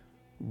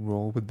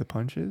roll with the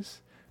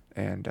punches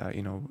and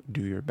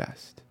do your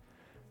best.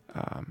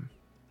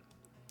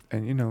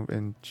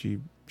 And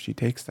she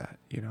takes that,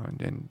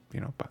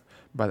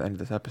 by the end of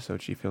this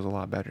episode, she feels a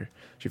lot better.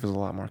 She feels a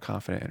lot more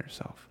confident in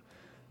herself,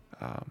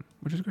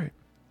 which is great.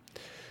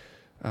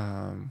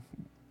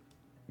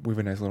 We have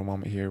a nice little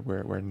moment here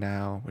where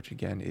now, which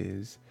again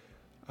is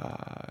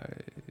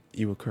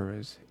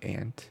Iwakura's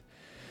aunt,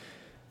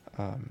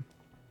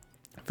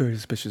 very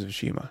suspicious of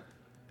Shima.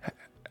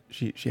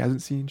 She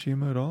hasn't seen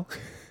Shima at all,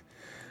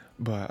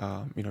 but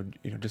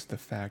just the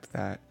fact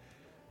that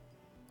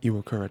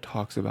Iwakura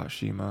talks about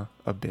Shima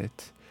a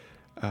bit,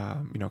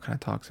 kind of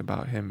talks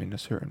about him in a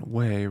certain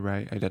way,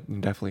 right?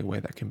 Definitely a way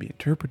that can be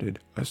interpreted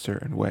a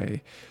certain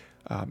way.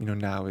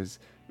 Now is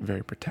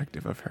very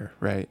protective of her,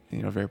 right?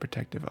 Very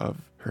protective of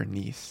her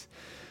niece,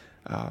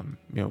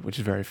 which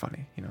is very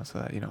funny, so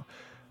that,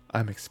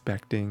 I'm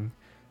expecting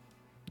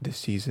this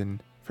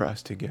season for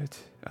us to get,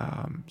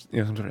 some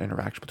sort of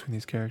interaction between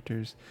these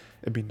characters.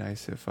 It'd be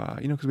nice if,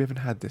 because we haven't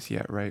had this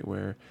yet, right?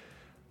 Where,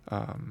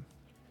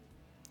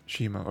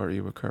 Shima or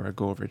Iwakura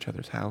go over each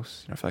other's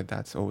house. I feel like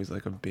that's always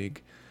like a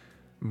big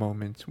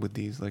moment with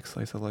these like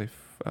slice of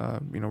life,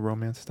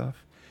 romance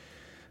stuff.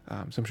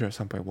 So I'm sure at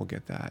some point we'll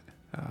get that.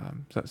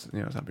 So that's,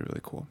 that'd be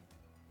really cool.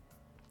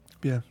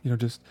 But yeah,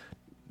 just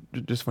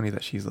funny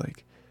that she's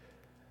like,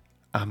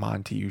 I'm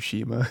on to you,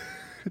 Shima.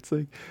 It's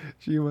like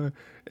Shima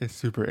is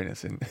super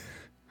innocent.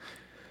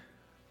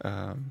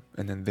 And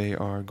then they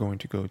are going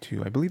to go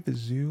to, I believe, the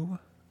zoo.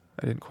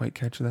 I didn't quite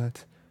catch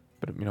that,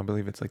 but I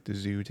believe it's like the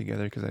zoo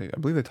together, because I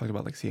believe they talked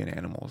about like seeing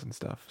animals and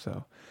stuff.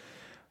 So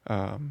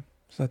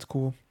that's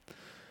cool.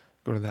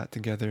 Go to that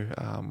together.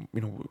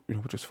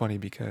 Which was funny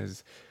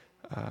because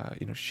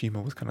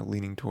Shima was kind of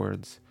leaning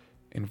towards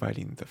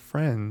inviting the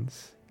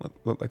friends,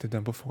 like they've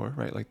done before,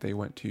 right? Like they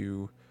went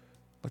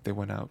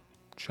out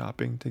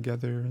shopping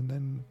together and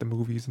then the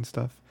movies and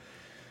stuff.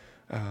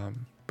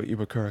 But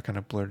Iwakura kind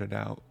of blurted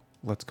out,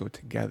 "Let's go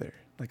together,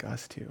 like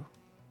us two."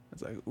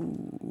 It's like,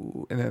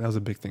 ooh, and that was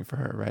a big thing for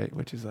her, right?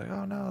 Which is like,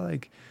 oh no,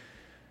 like,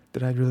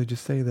 did I really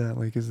just say that?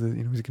 Like, is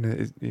he gonna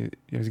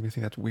think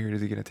that's weird?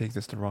 Is he gonna take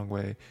this the wrong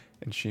way?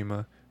 And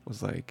Shima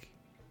was like,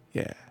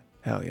 yeah,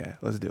 hell yeah,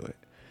 let's do it.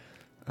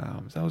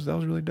 So that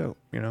was really dope.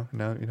 Now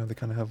they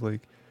kind of have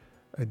like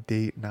a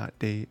date, not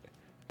date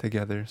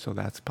together. So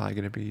that's probably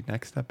gonna be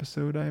next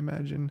episode, I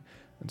imagine.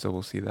 And so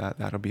we'll see that.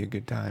 That'll be a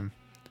good time.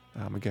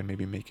 Again,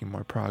 maybe making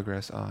more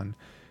progress on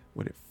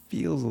what it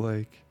feels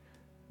like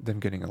them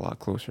getting a lot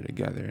closer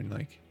together, and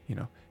like,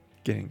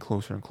 getting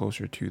closer and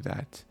closer to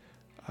that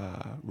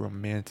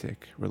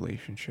romantic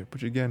relationship,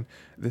 which again,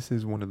 this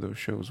is one of those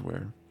shows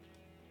where,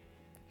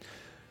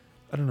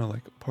 I don't know,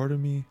 like part of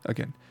me,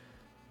 again,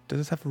 does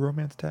this have a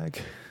romance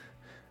tag?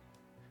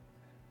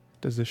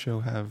 Does the show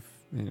have,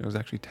 is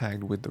actually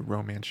tagged with the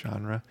romance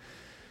genre?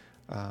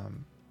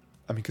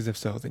 Because if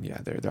so, then yeah,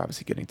 they're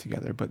obviously getting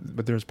together,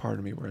 but there's part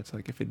of me where it's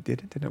like, if it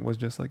didn't, and it was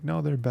just like,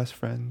 no, they're best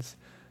friends,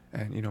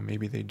 and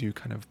maybe they do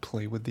kind of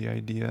play with the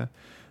idea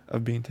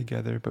of being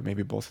together, but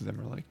maybe both of them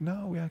are like,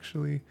 no, we're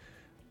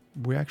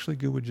actually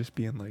good with just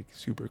being like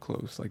super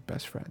close, like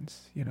best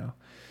friends.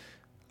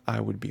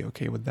 I would be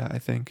okay with that, I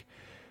think.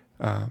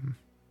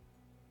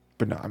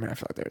 But no, I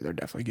feel like they're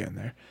definitely getting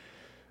there.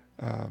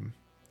 And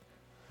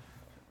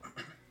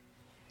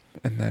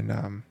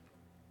then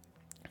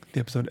the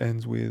episode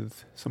ends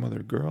with some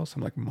other girl,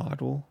 some like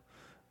model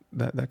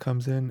that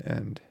comes in,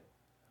 and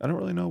I don't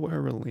really know what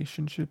her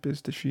relationship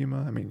is to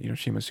Shima.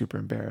 Shima's super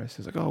embarrassed.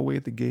 He's like, oh, wait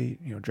at the gate,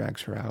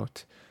 drags her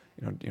out,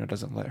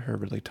 doesn't let her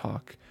really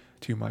talk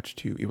too much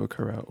to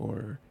Iwakura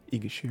or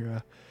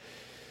Igashira.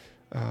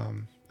 I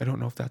don't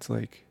know if that's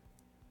like,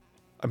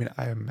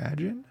 I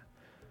imagine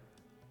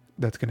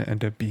that's going to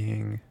end up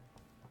being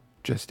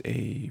just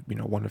a,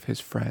 one of his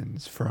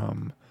friends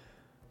from,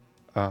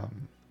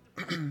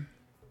 from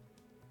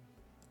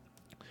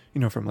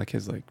like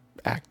his like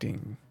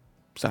acting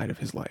side of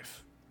his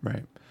life,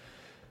 right?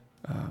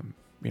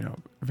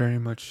 Very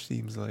much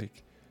seems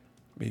like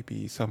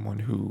maybe someone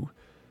who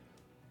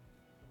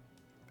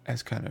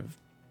has kind of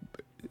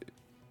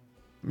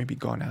maybe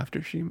gone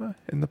after Shima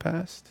in the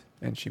past,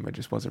 and Shima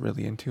just wasn't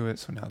really into it.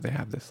 So now they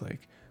have this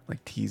like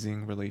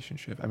teasing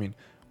relationship.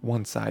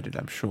 One-sided,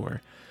 I'm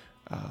sure.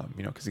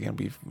 Because again,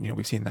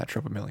 we've seen that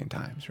trope a million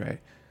times, right?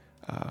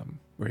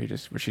 Where she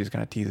just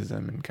kind of teases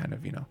him and kind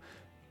of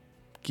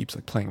keeps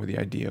like playing with the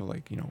idea of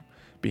like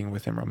being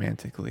with him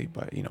romantically,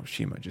 but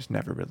Shima just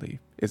never really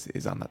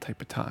is on that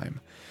type of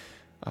time.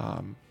 So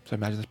I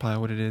imagine that's probably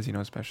what it is,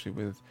 especially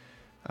with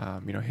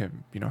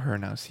him, her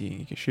now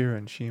seeing Igashira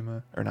and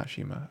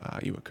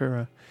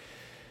Iwakura.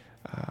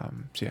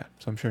 So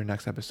I'm sure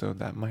next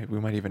episode we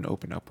might even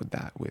open up with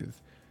that, with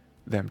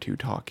them two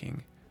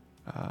talking,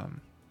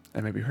 and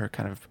maybe her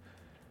kind of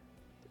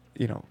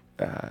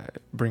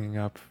bringing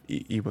up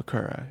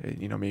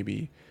Iwakura.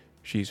 Maybe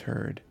she's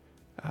heard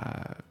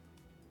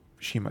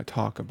Shima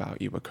talk about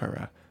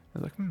Iwakura. I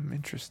was like,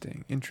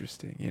 interesting,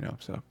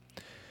 so I'm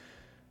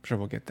sure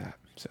we'll get that.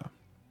 So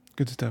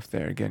good stuff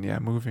there. Again, yeah,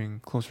 moving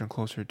closer and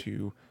closer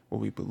to what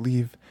we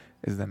believe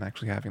is them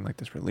actually having like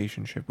this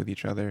relationship with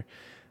each other.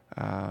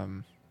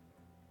 And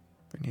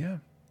yeah,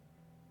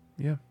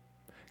 yeah,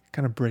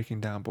 kind of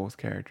breaking down both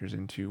characters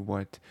into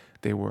what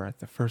they were at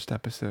the first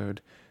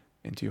episode,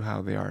 into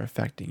how they are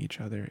affecting each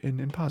other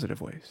in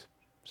positive ways.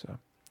 So,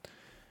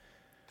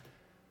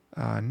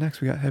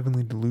 next we got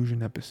Heavenly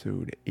Delusion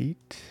episode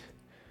 8.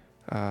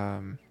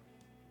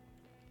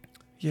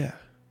 Yeah,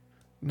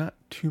 not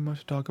too much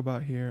to talk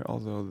about here,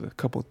 although the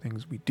couple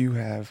things we do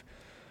have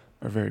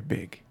are very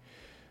big.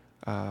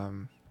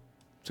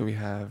 So we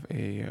have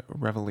a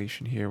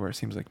revelation here where it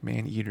seems like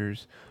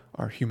man-eaters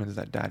are humans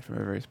that died from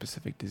a very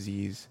specific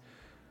disease.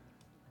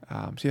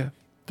 So yeah,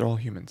 they're all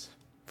humans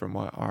from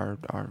what our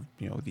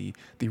the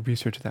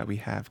research that we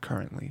have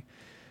currently.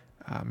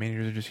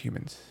 Man-eaters are just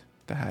humans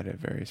that had a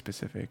very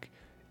specific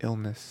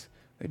illness.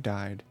 They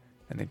died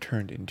and they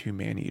turned into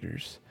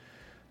man-eaters.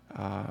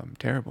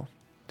 Terrible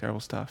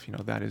stuff.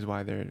 That is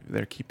why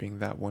they're keeping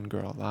that one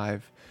girl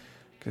alive,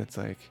 because it's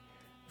like,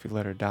 if you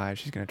let her die,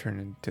 she's gonna turn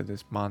into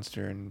this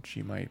monster and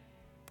she might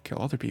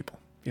kill other people.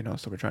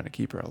 So we're trying to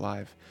keep her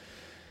alive.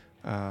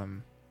 Yeah,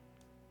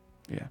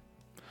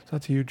 so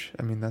that's huge.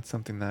 I mean, that's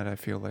something that I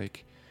feel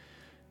like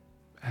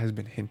has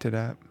been hinted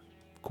at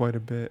quite a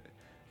bit.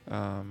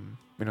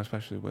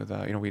 Especially with we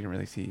didn't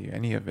really see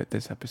any of it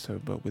this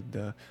episode, but with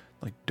the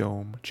like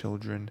dome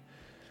children,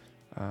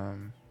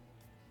 kind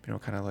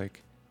of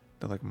like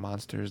the like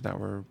monsters that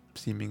were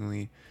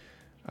seemingly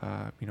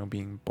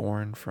being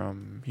born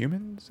from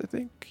humans. I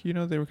think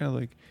they were kind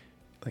of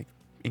like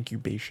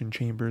incubation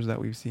chambers that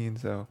we've seen.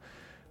 So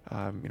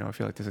I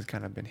feel like this has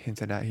kind of been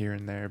hinted at here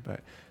and there, but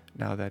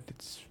now that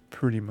it's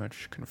pretty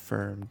much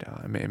confirmed,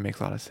 it makes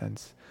a lot of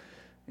sense.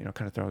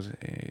 Kind of throws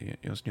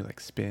this new like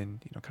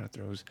spin. Kind of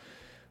throws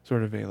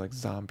sort of a like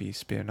zombie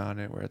spin on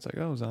it, where it's like,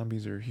 oh,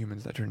 zombies are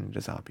humans that turn into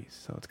zombies.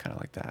 So it's kind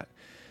of like that.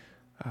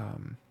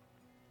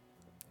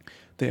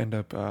 They end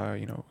up,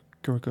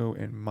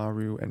 Kuriko and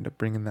Maru end up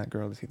bringing that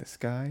girl to see the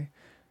sky,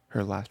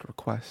 her last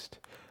request,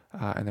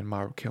 and then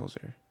Maru kills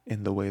her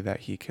in the way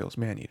that he kills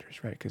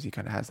man-eaters, right? Because he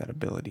kind of has that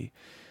ability,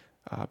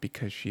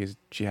 because she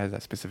has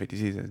that specific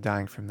disease and is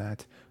dying from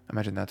that. I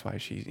imagine that's why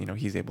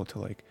he's able to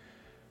like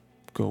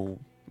go,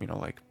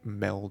 like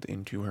meld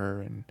into her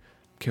and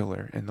kill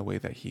her in the way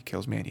that he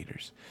kills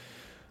man-eaters.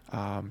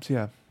 So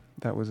yeah,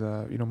 that was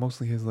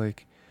mostly his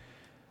like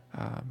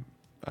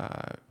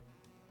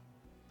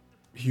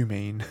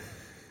humane,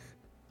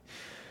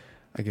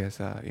 I guess,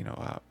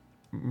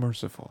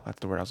 merciful. That's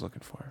the word I was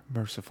looking for.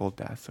 Merciful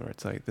death, or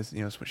it's like this,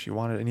 is what she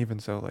wanted. And even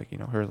so, like,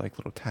 her like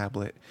little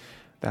tablet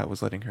that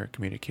was letting her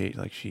communicate,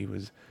 like she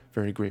was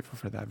very grateful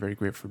for that, very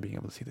grateful for being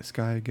able to see the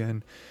sky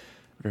again,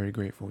 very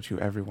grateful to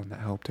everyone that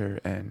helped her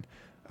and,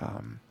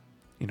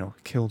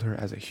 killed her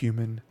as a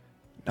human,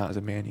 not as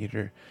a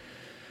man-eater.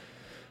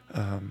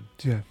 So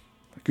yeah,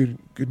 good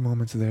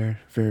moments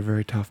there. Very,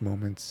 very tough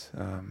moments.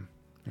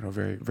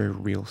 Very, very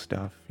real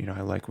stuff.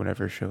 I like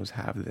whenever shows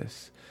have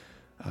this,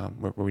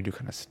 where we do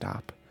kind of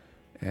stop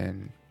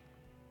and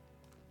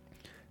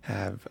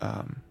have,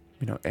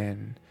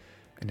 an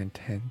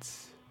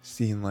intense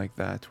scene like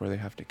that where they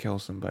have to kill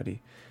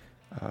somebody.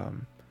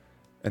 And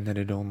then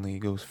it only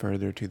goes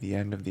further to the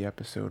end of the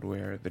episode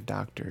where the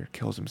doctor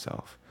kills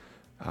himself,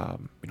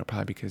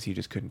 probably because he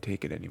just couldn't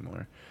take it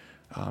anymore.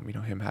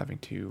 Him having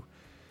to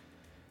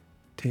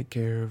take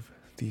care of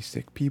these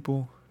sick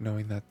people,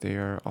 knowing that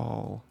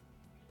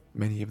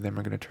many of them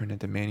are going to turn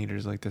into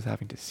man-eaters like this,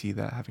 having to see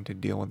that, having to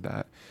deal with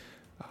that.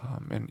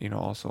 And,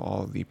 also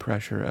all of the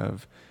pressure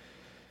of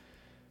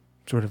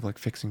sort of like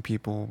fixing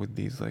people with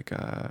these like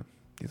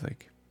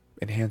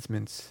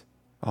enhancements,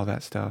 all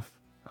that stuff.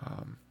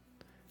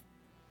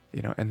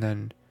 And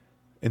then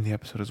in the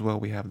episode as well,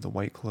 we have the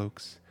White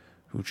Cloaks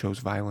who chose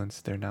violence.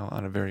 They're now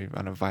on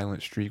a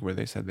violent streak where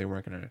they said they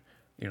weren't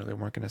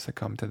gonna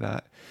succumb to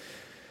that.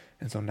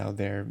 And so now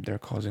they're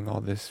causing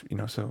all this,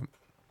 so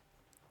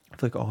I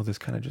feel like all this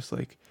kind of just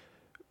like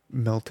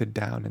melted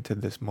down into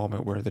this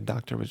moment where the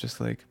doctor was just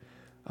like,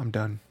 I'm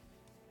done.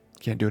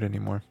 Can't do it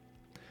anymore.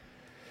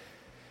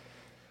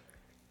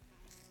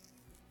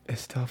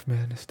 It's tough,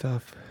 man. It's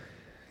tough.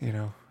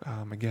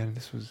 Again,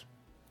 this was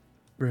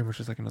very much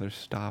just like another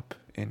stop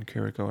in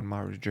Kuriko and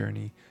Maru's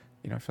journey.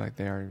 I feel like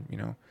they are,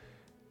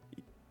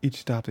 each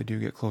stop they do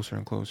get closer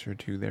and closer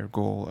to their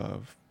goal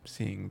of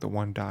seeing the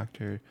one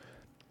doctor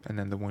and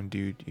then the one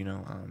dude,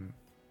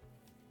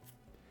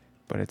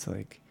 but it's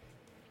like,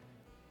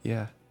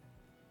 yeah,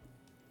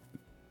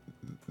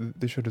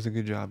 the show does a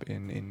good job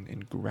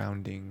in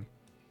grounding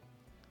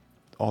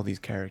all these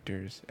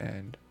characters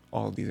and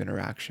all of these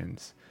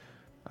interactions.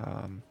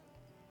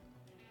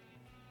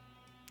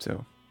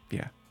 So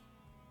yeah,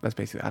 that's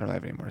basically, I don't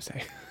have any more to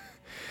say.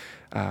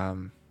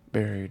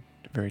 Very,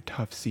 very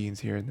tough scenes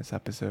here in this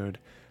episode,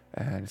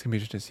 and it's gonna be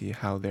interesting to see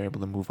how they're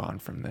able to move on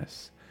from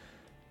this.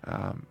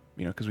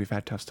 Because we've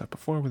had tough stuff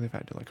before where they've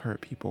had to like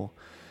hurt people,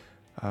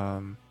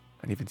 and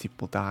even see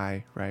people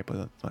die, right?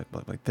 But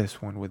like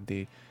this one with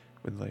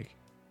like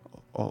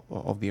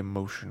all the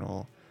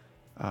emotional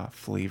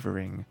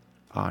flavoring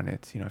on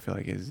it, I feel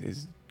like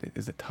is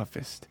the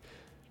toughest.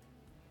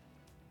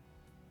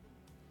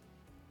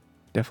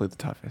 Definitely the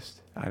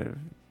toughest out of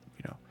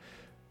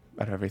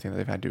everything that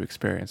they've had to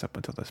experience up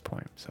until this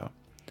point. So,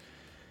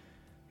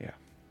 yeah.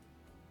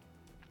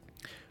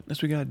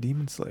 Next we got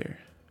Demon Slayer,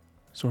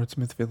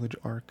 Swordsmith Village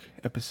Arc,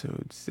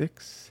 Episode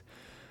 6.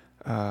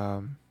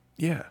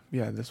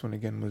 This one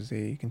again was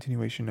a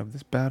continuation of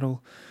this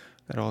battle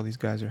that all these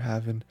guys are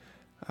having.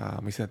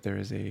 We said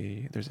there's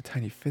a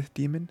tiny fifth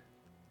demon,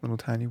 little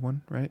tiny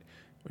one, right?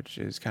 Which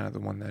is kind of the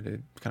one that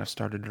it kind of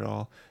started it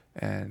all,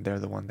 and they're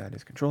the one that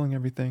is controlling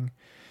everything.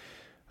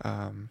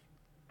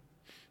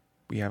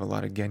 We have a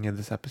lot of Genya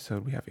this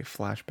episode. We have a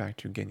flashback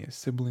to Genya's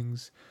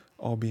siblings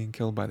all being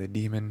killed by the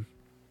demon.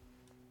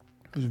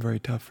 It was very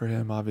tough for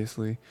him,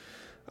 obviously.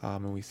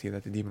 And we see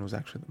that the demon was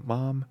actually the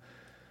mom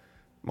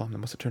that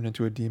must have turned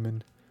into a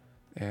demon,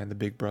 and the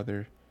big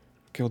brother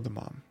killed the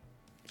mom.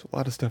 So a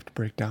lot of stuff to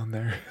break down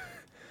there.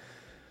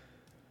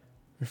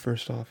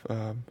 First off,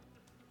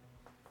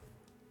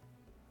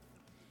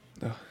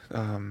 the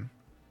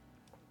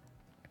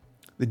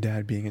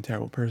dad being a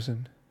terrible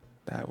person,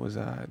 that was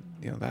that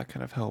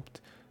kind of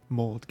helped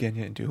mold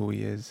Genya into who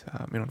he is.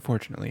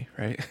 Unfortunately,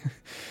 right?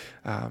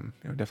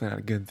 Definitely not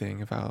a good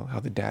thing of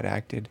how the dad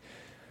acted.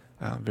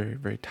 Very,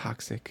 very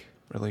toxic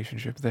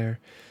relationship there.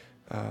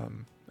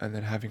 And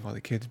then having all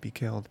the kids be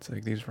killed, it's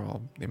like these are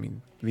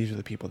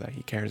the people that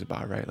he cares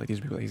about, right? Like these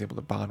are people that he's able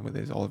to bond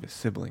with, all of his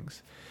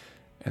siblings,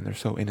 and they're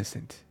so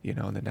innocent,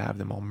 and then to have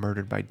them all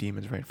murdered by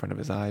demons right in front of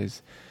his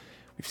eyes.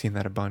 We've seen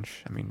that a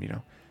bunch.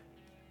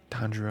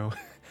 Tanjiro,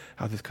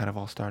 how this kind of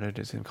all started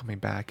is him coming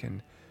back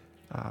and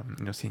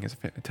seeing his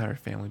entire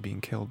family being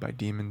killed by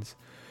demons.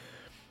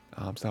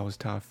 So that was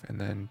tough.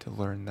 And then to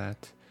learn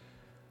that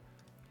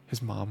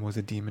his mom was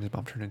a demon, his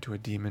mom turned into a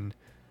demon.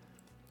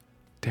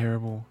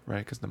 Terrible,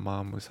 right? Because the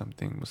mom was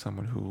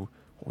someone who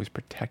always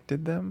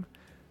protected them,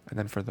 and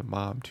then for the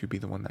mom to be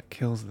the one that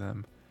kills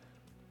them,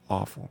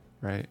 awful,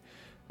 right?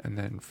 And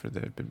then for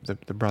the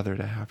brother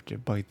to have to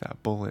bite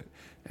that bullet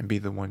and be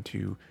the one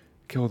to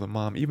kill the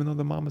mom, even though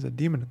the mom is a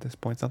demon at this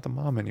point, it's not the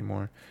mom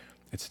anymore.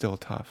 It's still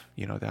tough,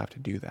 to have to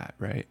do that,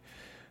 right?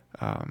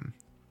 So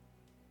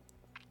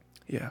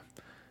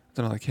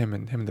like him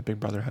and the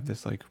big brother have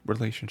this like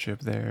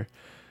relationship there.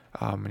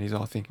 And he's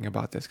all thinking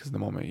about this because the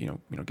moment,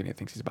 Genya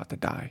thinks he's about to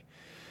die.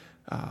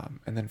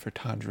 And then for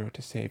Tanjiro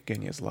to save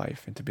Genya's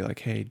life and to be like,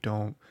 hey,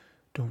 don't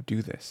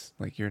do this.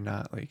 Like, you're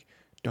not like,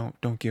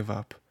 don't give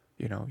up.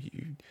 You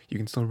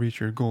can still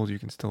reach your goals. You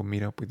can still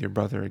meet up with your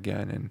brother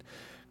again and,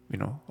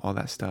 all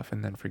that stuff.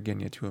 And then for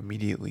Genya to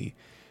immediately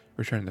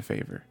return the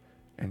favor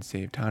and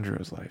save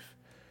Tanjiro's life.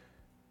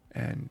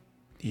 And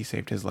he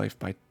saved his life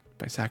by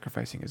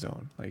sacrificing his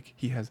own. Like,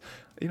 he has,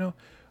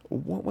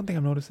 one thing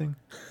I'm noticing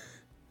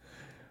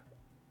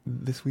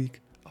this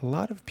week, a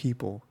lot of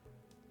people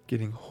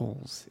getting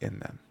holes in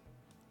them.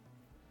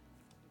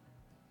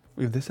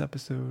 We have this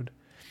episode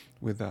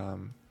with the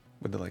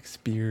like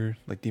spear,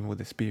 like demon with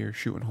the spear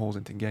shooting holes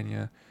into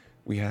Genya.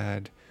 We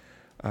had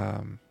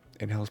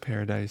in Hell's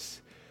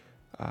Paradise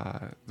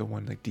the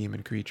one like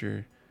demon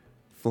creature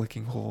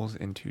flicking holes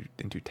into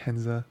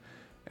Tenza,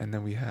 and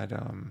then we had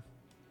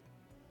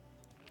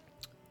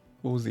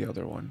what was the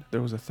other one?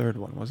 There was a third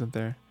one, wasn't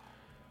there?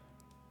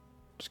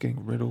 Just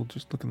getting riddled,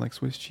 just looking like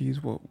Swiss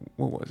cheese. What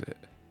was it?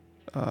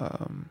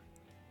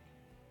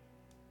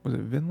 Was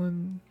it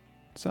Vinland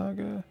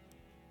Saga?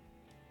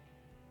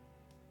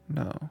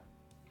 No.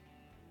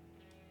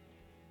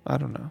 I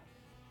don't know.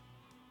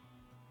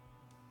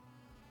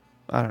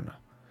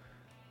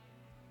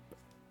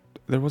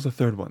 There was a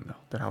third one though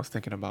that I was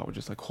thinking about with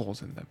just like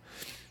holes in them.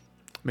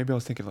 Maybe I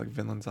was thinking like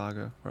Vinland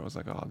Saga, where it was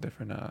like all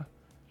different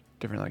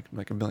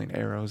like a million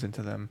arrows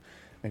into them.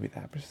 Maybe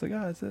that, but it's like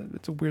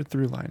it's a weird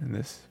through line in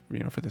this,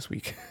 for this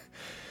week.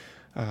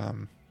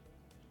 So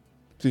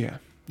yeah.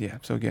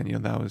 So again,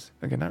 that was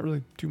not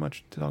really too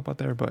much to talk about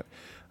there, but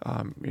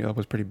that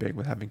was pretty big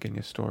with having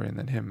Genya's story, and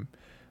then him,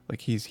 like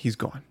he's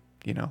gone.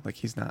 Like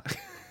he's not.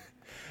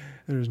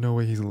 There's no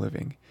way he's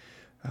living.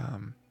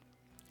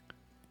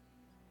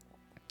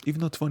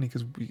 Even though it's funny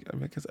because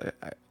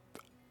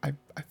I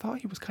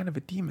thought he was kind of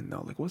a demon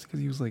though. Like, was it because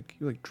he was like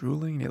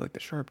drooling and he had like the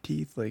sharp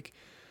teeth, like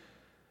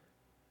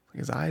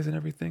his eyes and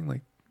everything?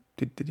 Like,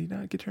 did he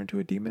not get turned into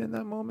a demon in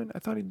that moment? I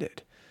thought he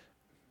did.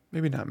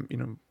 Maybe not.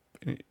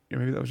 Maybe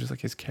that was just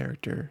like his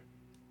character,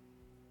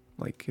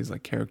 like his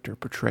like character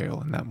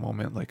portrayal in that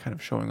moment, like kind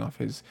of showing off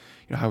his,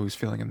 how he was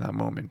feeling in that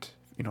moment,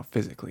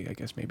 physically. I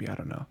guess maybe, I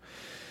don't know.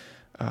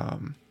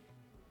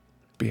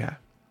 But yeah,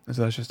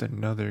 so that's just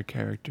another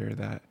character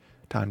that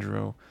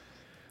Tanjiro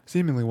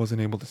seemingly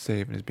wasn't able to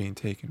save and is being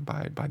taken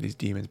by these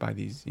demons, by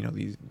these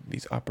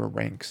these upper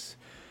ranks.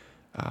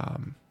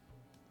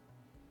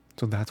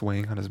 So that's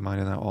weighing on his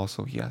mind, and now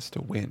also he has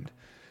to win.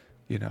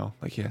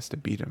 Like he has to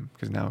beat him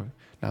because now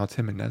it's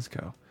him and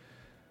Nezuko.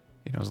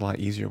 It's a lot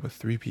easier with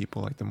 3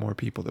 people. Like the more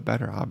people, the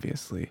better,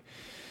 obviously.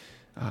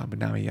 But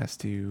now he has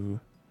to,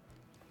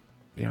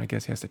 I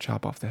guess he has to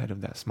chop off the head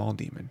of that small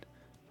demon.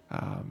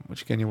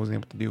 which Genya wasn't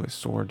able to do. His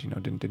sword,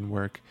 didn't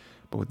work.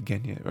 But with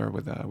Genya or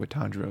with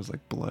Tanjiro's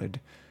like blood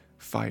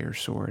fire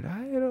sword,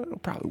 it'll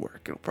probably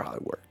work. It'll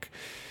probably work.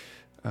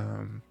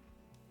 I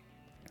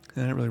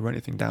didn't really write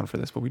anything down for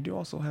this, but we do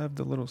also have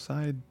the little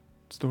side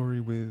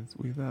story with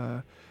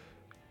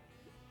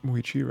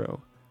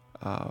Muichiro,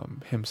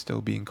 him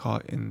still being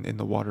caught in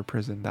the water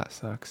prison. That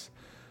sucks.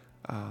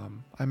 I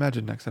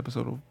imagine next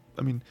episode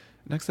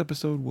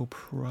will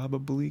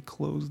probably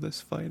close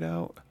this fight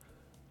out.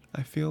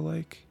 I feel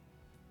like,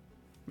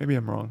 maybe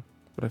I'm wrong,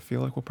 but I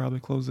feel like we'll probably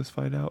close this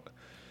fight out.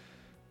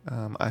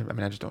 I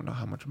just don't know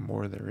how much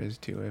more there is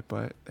to it,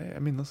 but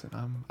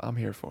listen, I'm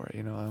here for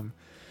it.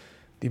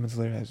 Demon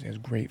Slayer has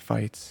great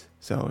fights,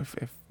 so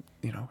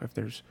if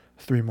there's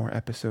 3 more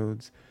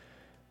episodes,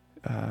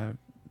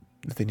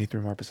 if they need 3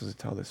 more episodes to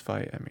tell this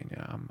fight,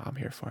 I'm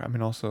here for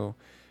it. Also,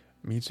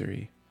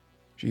 Mitsuri,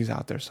 she's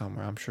out there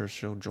somewhere. I'm sure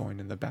she'll join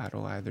in the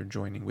battle, either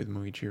joining with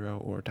Muichiro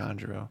or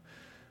Tanjiro.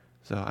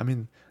 So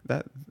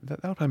that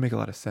would probably make a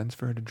lot of sense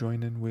for her to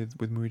join in with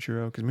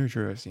Muichiro, because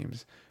Muichiro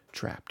seems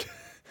trapped.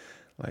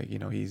 Like,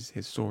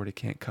 his sword, it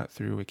can't cut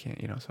through, it can't,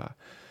 so,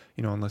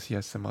 unless he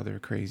has some other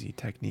crazy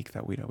technique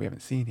that we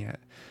haven't seen yet.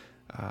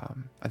 I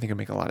think it'd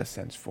make a lot of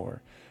sense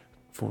for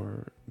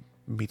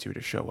Mitsuru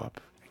to show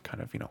up and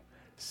kind of,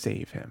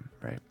 save him,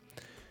 right?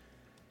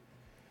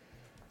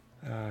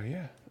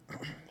 Yeah.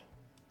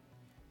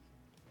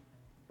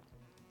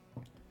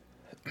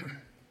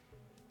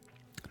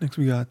 Next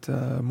we got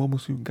Mobile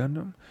Suit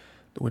Gundam,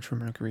 The Witch from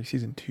Mercury,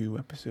 Season 2,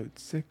 Episode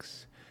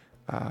 6.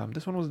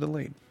 This one was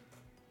delayed.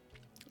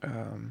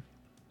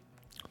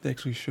 They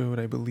actually showed,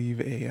 I believe,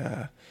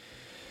 a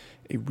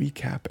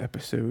recap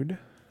episode.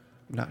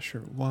 I'm not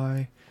sure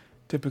why.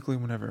 Typically,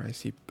 whenever I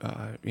see,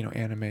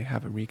 anime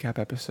have a recap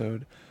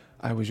episode,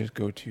 I always just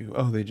go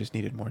to, they just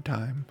needed more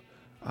time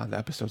on the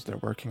episodes they're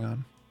working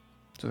on.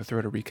 So they throw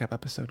out a recap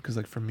episode, because,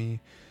 like, for me,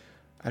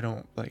 I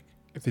don't, like,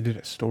 if they did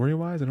it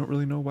story-wise, I don't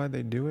really know why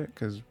they do it,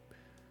 because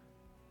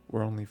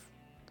we're only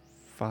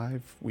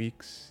 5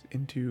 weeks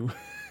into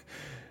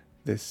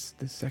this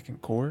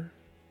second core.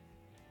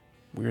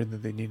 Weird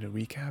that they need a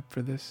recap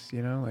for this,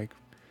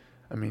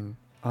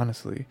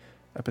 honestly,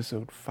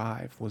 episode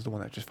 5 was the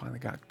one that just finally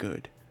got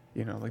good.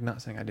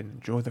 Not saying I didn't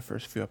enjoy the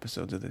first few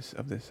episodes of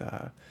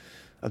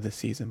this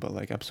season, but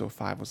like episode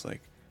 5 was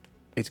like,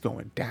 it's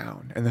going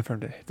down, and then for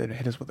them to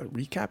hit us with a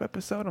recap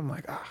episode, I'm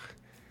like,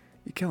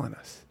 you're killing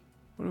us.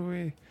 What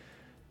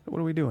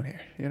are we doing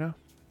here?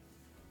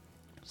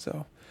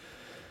 So,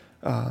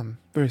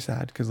 very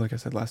sad, because like I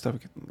said, last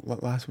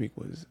week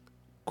was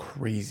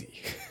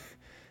crazy.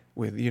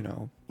 With,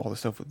 all the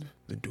stuff with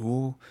the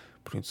duel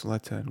between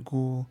Suletta and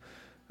Ghoul,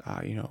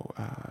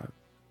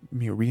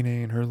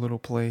 Miorine and her little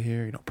play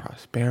here,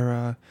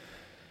 Prospera,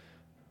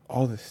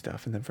 all this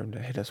stuff, and then for him to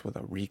hit us with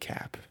a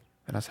recap,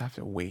 and us have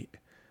to wait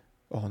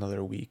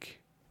another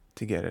week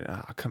to get it.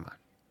 Come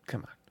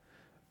on.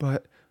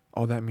 But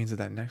all that means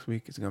that next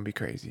week is going to be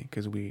crazy,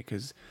 because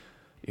it's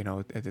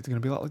going to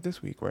be a lot like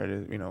this week, where it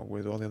is,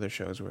 with all the other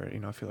shows, where,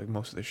 I feel like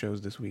most of the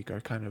shows this week are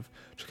kind of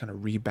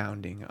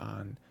rebounding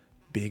on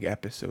big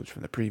episodes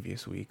from the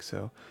previous week,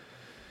 so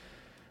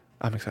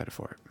I'm excited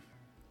for it.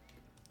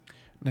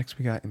 Next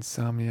we got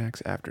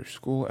Insomniacs After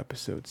School,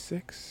 episode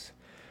 6.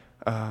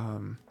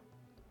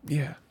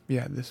 Yeah,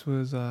 this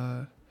was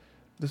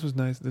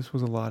nice. This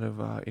was a lot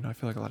of I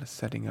feel like a lot of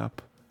setting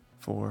up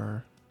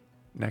for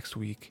next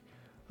week.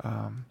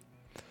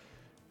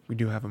 We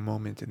do have a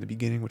moment in the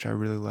beginning which I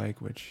really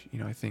like, which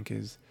I think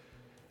is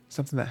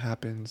something that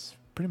happens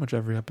pretty much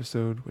every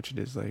episode, which it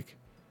is like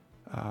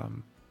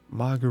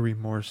Maguri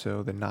more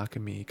so than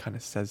Nakami kind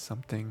of says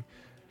something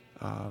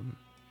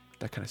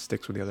that kind of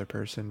sticks with the other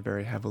person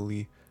very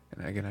heavily,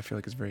 and again, I feel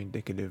like it's very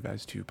indicative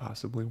as to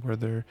possibly where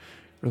their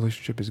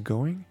relationship is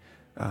going.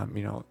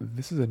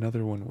 This is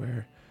another one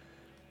where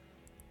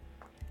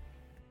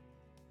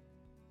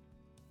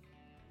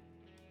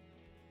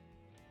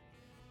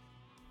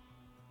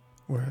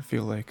I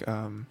feel like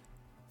I'm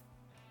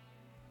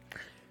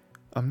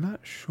not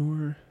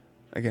sure.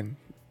 Again,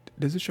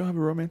 does the show have a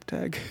romance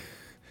tag?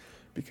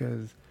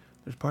 Because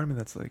there's part of me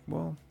that's like,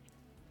 well,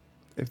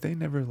 if they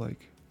never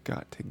like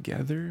got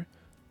together,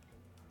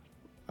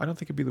 I don't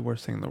think it'd be the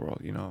worst thing in the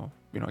world.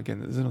 Again,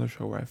 this is another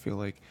show where I feel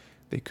like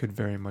they could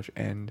very much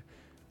end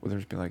with them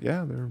just being like,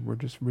 yeah, we're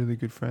just really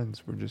good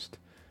friends. We're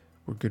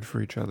good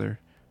for each other,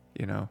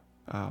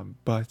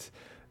 but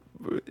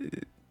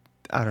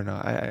I don't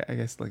know. I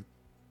guess like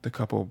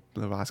the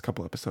last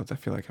couple episodes, I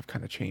feel like I've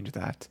kind of changed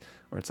that,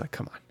 where it's like,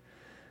 come on,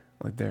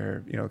 like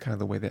they're, kind of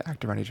the way they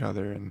act around each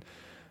other and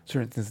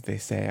certain things that they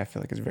say, I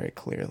feel like is very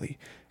clearly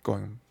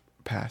going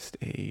past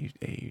a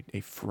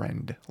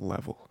friend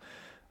level.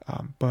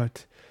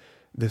 But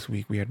this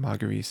week we had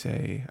Maguri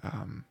say,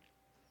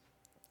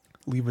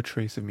 leave a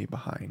trace of me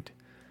behind.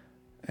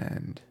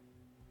 And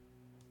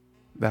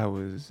that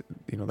was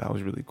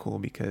really cool,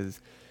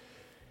 because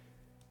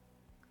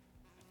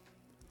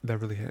that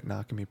really hit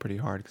Nakami pretty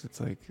hard, because it's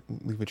like,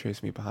 leave a trace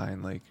of me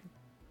behind, like,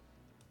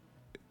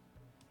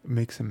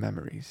 make some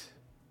memories,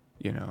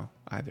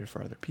 either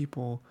for other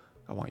people,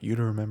 I want you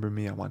to remember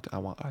me. I want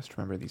us to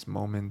remember these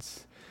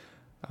moments.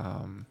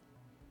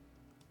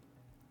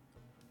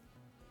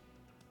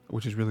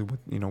 Which is really what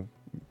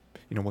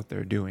what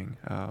they're doing.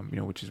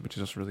 Which is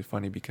also really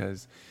funny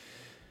because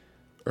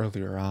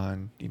earlier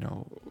on,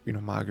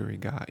 Magari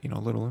got a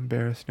little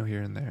embarrassed,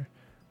 here and there.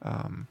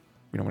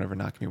 Whenever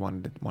Nakami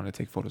wanted to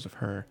take photos of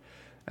her,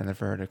 and then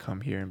for her to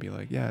come here and be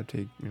like, yeah,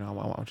 take, I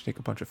want you to take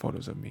a bunch of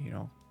photos of me,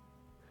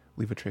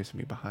 leave a trace of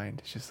me behind.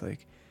 It's just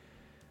like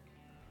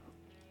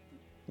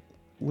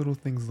little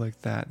things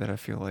like that I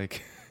feel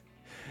like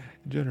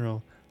in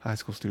general high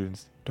school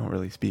students don't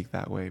really speak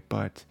that way,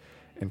 but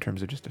in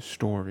terms of just a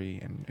story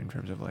and in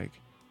terms of like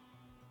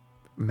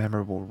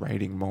memorable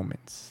writing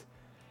moments,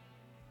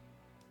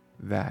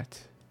 that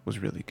was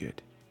really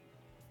good.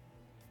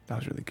 That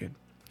was really good.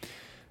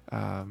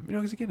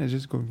 Because again, it's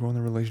just growing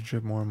the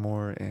relationship more and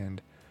more,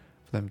 and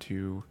for them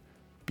to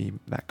be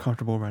that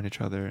comfortable around each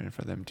other, and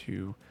for them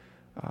to,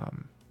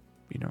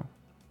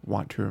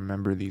 want to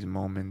remember these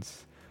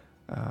moments,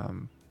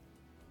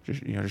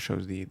 just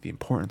shows the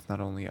importance not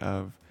only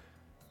of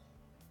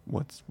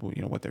what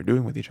they're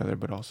doing with each other,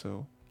 but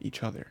also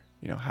each other.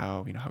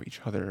 How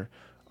each other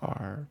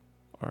are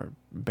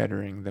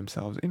bettering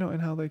themselves.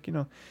 And how they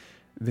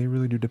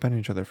really do depend on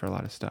each other for a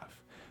lot of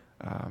stuff.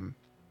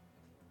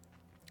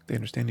 They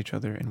understand each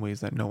other in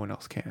ways that no one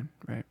else can,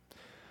 right?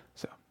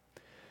 So,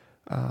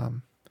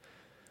 and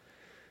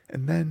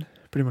then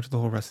pretty much the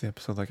whole rest of the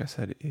episode, like I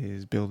said,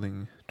 is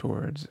building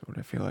towards what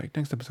I feel like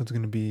next episode is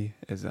going to be,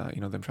 is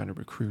them trying to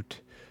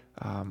recruit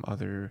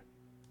other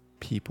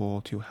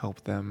people to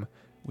help them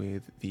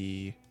with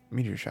the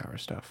meteor shower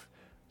stuff.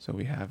 So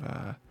we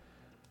have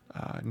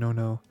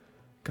Nono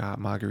got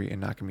Magari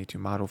and Nakami to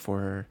model for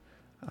her,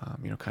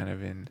 kind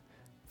of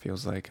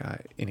feels like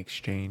in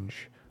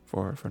exchange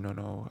for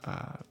Nono,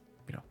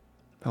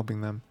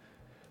 helping them.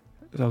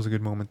 That was a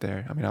good moment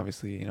there. I mean,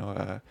 obviously,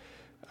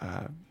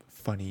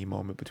 funny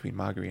moment between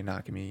Magari and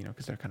Nakami,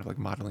 because they're kind of like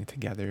modeling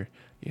together,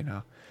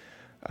 so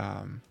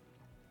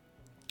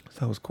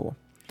that was cool.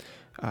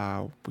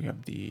 We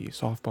have the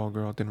softball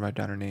girl, didn't write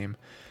down her name,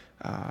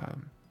 but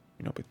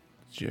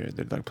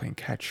they're like playing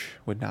catch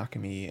with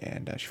Nakami,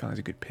 and she finds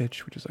a good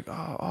pitch, which is like,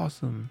 oh,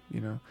 awesome,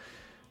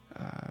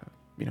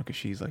 because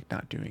she's like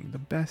not doing the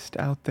best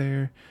out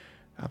there.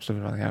 So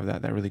they finally have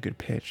that really good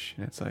pitch,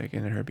 and it's like,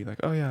 and then her be like,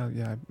 oh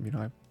yeah,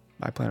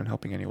 I plan on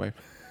helping anyway,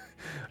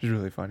 which is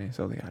really funny.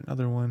 So they got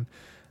another one,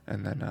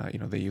 and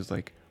then they use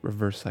like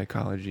reverse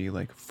psychology,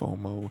 like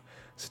FOMO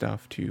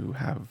stuff to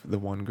have the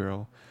one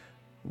girl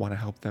want to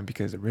help them,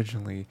 because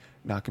originally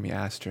Nakami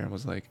asked her and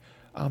was like,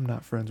 I'm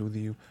not friends with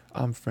you,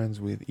 I'm friends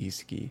with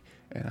Isuki,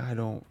 and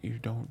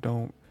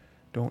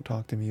don't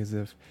talk to me as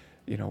if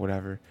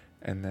whatever.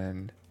 And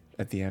then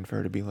at the end for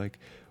her to be like,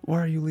 why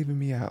are you leaving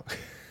me out?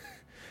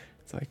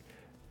 It's like,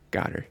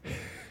 got her.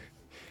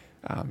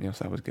 So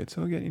that was good.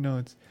 So again,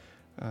 it's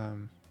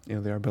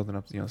they are building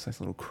up this nice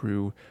little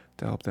crew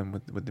to help them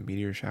with the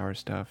meteor shower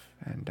stuff,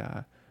 and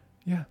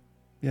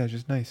it's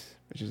just nice.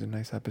 It's just a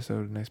nice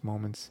episode, nice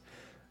moments.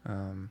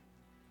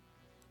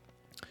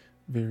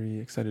 Very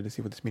excited to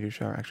see what this meteor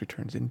shower actually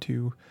turns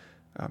into.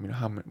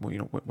 How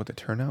what the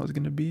turnout is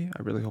going to be.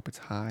 I really hope it's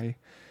high.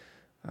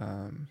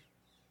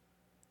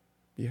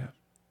 Yeah.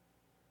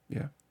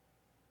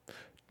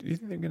 Do you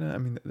think they're gonna? I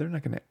mean, they're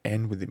not gonna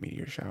end with the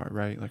meteor shower,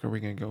 right? Like, are we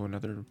gonna go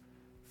another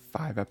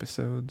 5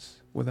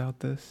 episodes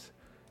without this?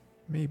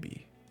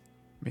 Maybe.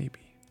 I mean,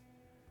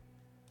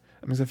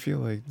 'cause I feel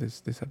like the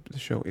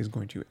show is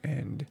going to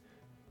end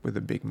with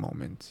a big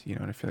moment,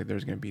 and I feel like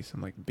there's gonna be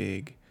some like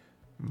big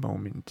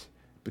moment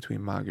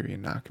between Magari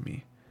and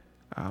Nakami.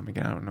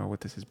 Again, I don't know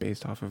what this is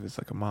based off of. It's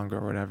like a manga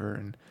or whatever,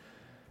 and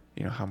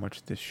how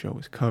much this show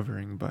is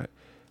covering, but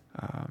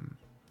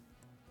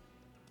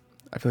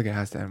I feel like it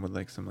has to end with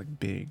like some like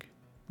big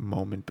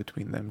moment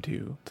between them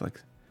two to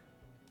like,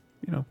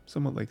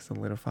 somewhat like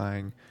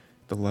solidifying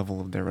the level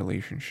of their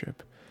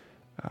relationship.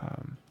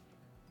 But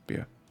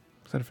yeah,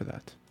 excited for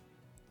that.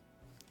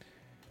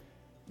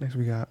 Next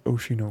we got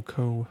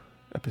Oshinoko,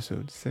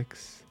 episode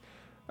 6.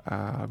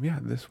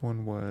 This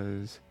one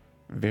was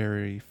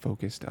very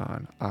focused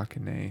on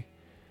Akane.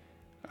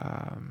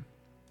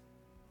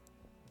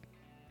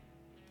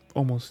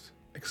 Almost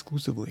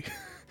exclusively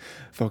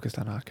focused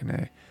on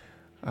Akane.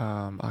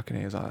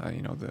 Akane is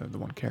the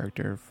one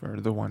character for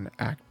the one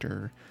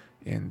actor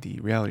in the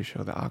reality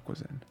show that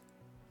Aqua's in.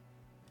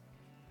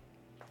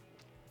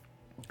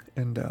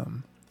 And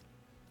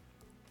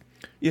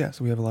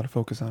so we have a lot of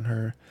focus on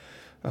her.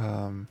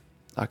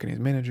 Akane's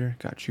manager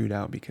got chewed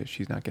out because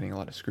she's not getting a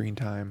lot of screen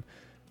time,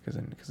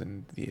 because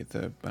in the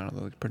I don't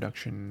know, the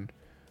production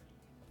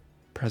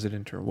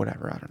president or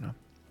whatever, I don't know.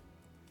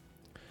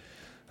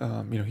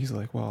 He's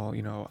like, well,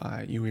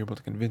 you were able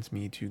to convince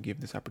me to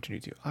give this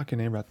opportunity to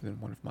Akane rather than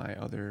one of my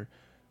other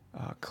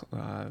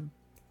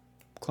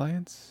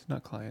clients,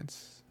 not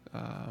clients,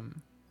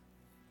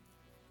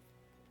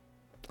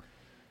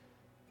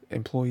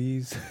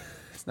 employees.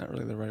 It's not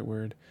really the right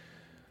word.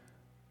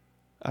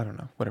 I don't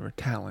know, whatever,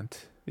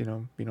 talent, the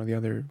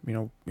other,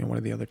 one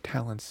of the other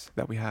talents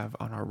that we have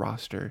on our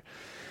roster.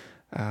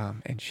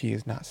 and she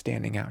is not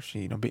standing out.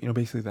 She,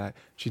 basically that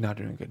she's not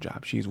doing a good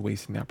job. She's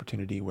wasting the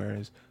opportunity.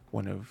 Whereas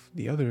one of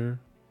the other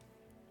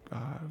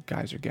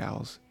guys or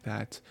gals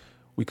that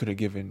we could have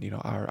given,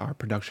 our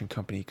production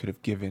company could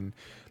have given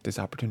this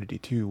opportunity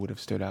to, would have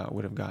stood out,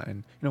 would have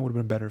gotten, would have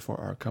been better for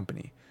our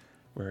company.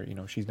 Where,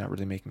 she's not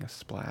really making a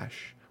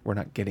splash. We're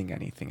not getting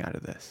anything out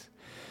of this,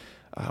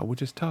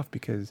 which is tough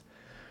because,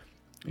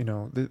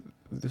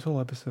 this whole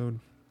episode,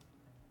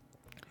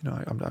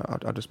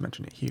 I'll just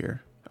mention it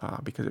here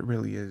because it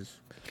really is,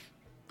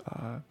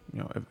 a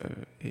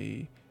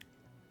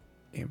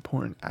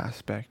important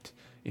aspect,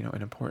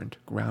 an important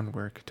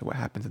groundwork to what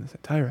happens in this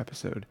entire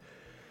episode,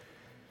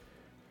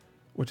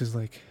 which is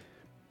like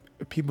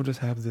people just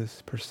have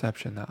this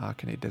perception that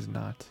Akane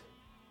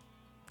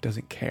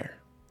doesn't care,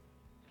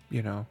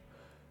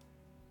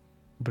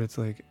 but it's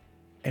like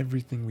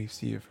everything we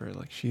see of her,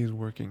 like she is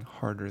working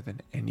harder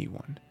than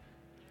anyone,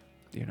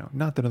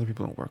 not that other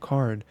people don't work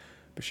hard,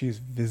 but she is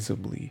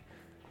visibly,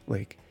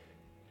 like,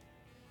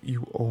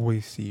 you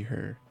always see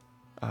her,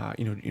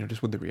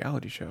 just with the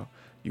reality show,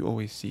 you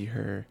always see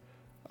her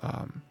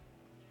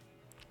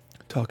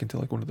talking to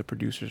like one of the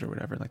producers or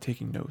whatever, and like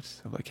taking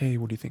notes of like, hey,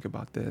 what do you think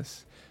about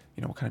this?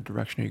 What kind of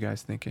direction are you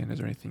guys thinking? Is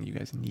there anything you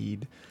guys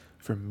need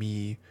from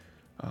me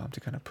to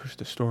kind of push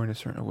the story in a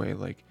certain way?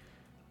 Like,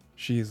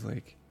 she's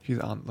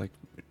on, like,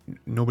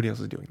 nobody else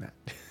is doing that.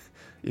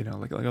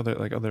 like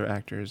other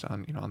actors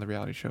on, on the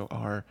reality show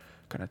are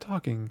kind of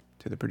talking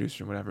to the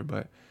producer and whatever,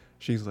 but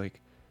she's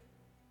like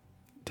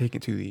taken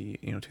to the,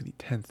 to the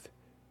 10th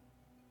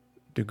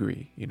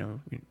degree,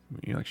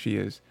 like she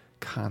is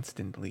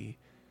constantly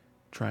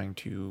trying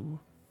to,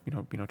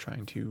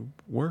 trying to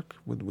work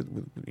with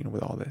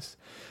all this,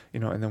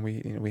 and then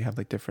we have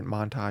like different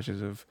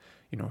montages of,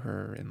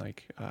 her in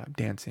like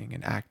dancing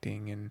and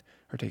acting and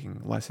her taking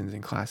lessons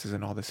and classes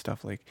and all this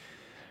stuff, like,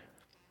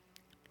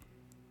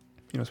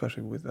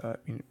 especially with,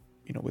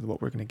 with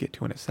what we're going to get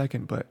to in a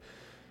second, but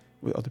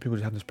with other people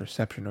just have this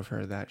perception of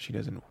her that she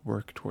doesn't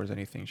work towards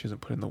anything. She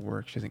doesn't put in the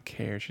work. She doesn't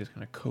care. She just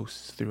kind of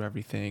coasts through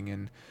everything.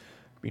 And,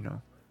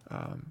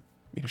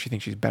 she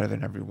thinks she's better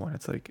than everyone.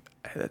 It's like,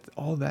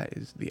 all that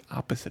is the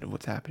opposite of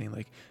what's happening.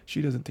 Like,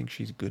 she doesn't think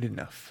she's good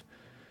enough.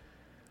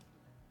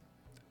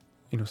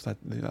 So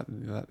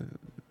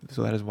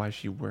that is why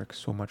she works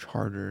so much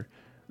harder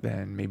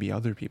than maybe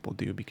other people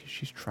do, because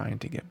she's trying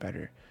to get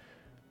better.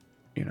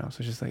 So it's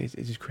just like, it's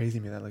just crazy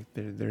to me that like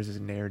there's this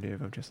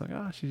narrative of just like,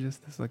 she's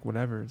just this, like,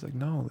 whatever. It's like,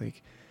 no,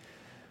 like,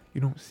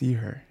 you don't see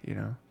her,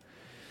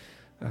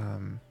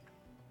 and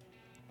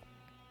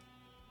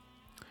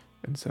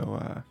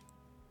so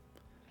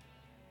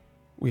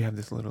we have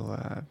this little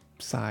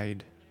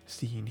side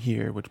scene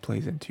here which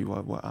plays into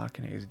what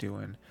Akane is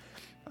doing,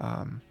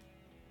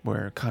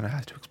 where Kana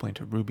has to explain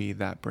to Ruby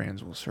that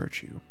brands will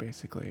search you,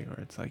 basically, or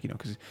it's like,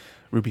 because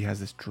Ruby has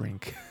this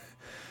drink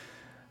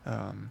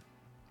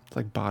it's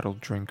like bottled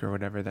drink or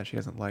whatever that she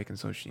doesn't like, and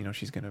so she,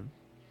 she's gonna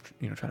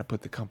try to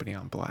put the company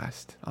on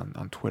blast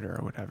on Twitter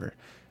or whatever,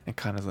 and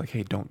Kana's like,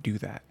 hey, don't do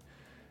that,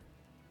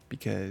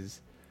 because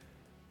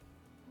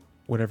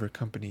whatever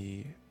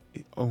company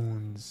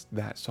owns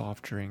that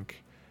soft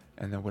drink,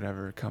 and then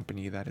whatever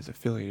company that is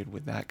affiliated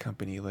with that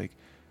company, like,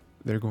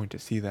 they're going to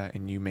see that,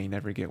 and you may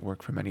never get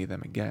work from any of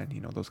them again.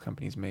 Those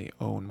companies may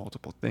own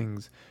multiple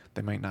things.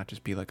 They might not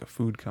just be like a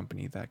food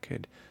company that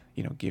could,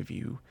 give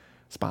you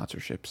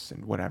sponsorships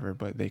and whatever,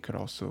 but they could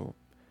also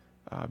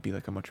be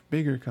like a much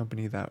bigger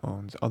company that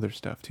owns other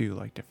stuff too,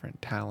 like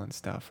different talent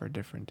stuff or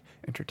different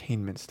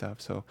entertainment stuff.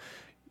 So,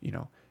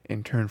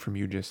 in turn from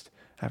you just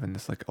having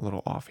this like a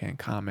little offhand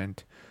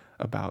comment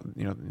about,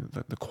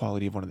 the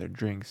quality of one of their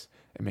drinks,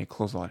 it may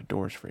close a lot of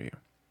doors for you.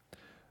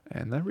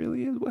 And that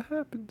really is what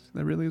happens.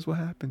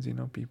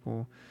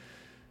 People,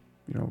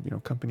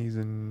 companies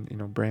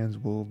and, brands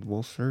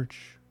will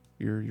search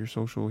your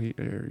social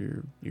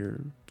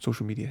your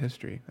social media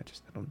history. I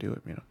don't do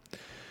it,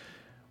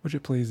 which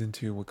it plays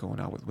into what's going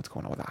on with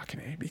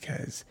Akane,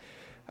 because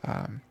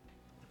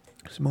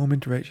this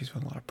moment, right, she's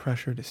feeling a lot of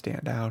pressure to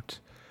stand out,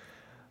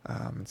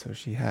 and so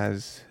she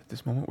has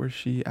this moment where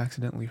she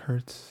accidentally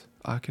hurts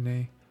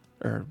Akane,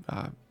 or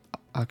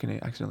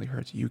Akane accidentally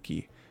hurts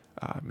Yuki,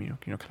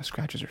 kind of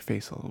scratches her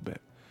face a little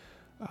bit,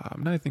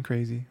 nothing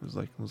crazy. It was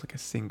like a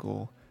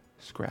single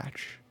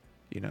scratch,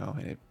 and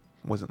it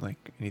wasn't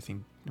like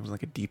anything. It wasn't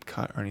like a deep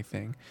cut or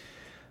anything,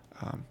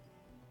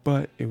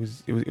 but it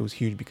was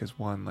huge because,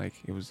 one, like,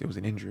 it was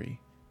an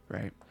injury,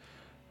 right?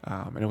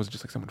 And it wasn't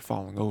just like someone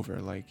falling over.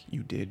 Like,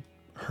 you did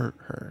hurt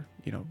her,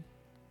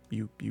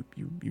 you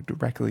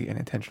directly and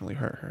intentionally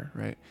hurt her,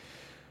 right?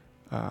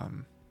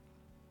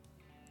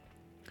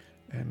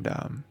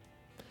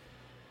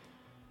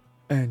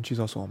 And she's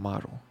also a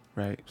model,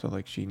 right? So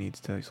like she needs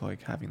to, so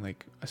like having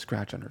like a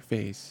scratch on her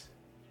face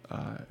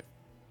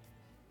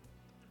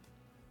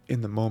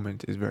in the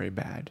moment is very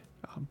bad.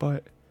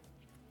 But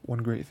one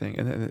great thing,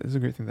 and it's a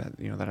great thing that,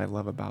 that I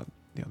love about,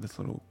 this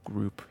little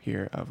group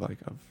here of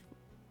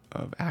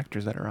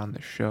actors that are on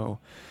the show,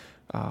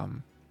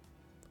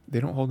 they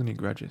don't hold any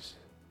grudges,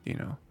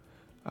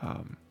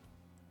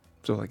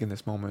 So like in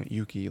this moment,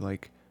 Yuki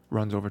like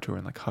runs over to her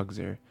and like hugs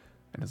her,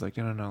 and is like,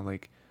 no, no, no,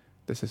 like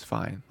this is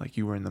fine. Like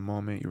you were in the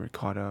moment, you were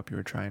caught up, you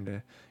were trying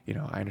to,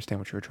 I understand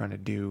what you were trying to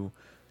do.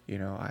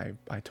 I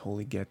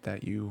totally get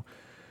that you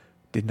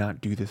did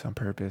not do this on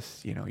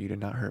purpose. You did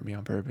not hurt me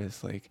on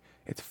purpose. Like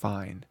it's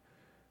fine.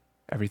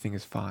 Everything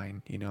is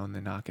fine. And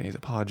then Akane's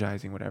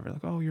apologizing, whatever.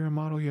 Like, oh, you're a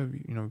model. You have,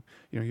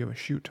 you have a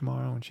shoot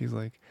tomorrow, and she's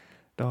like,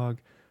 dog,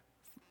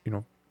 you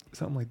know,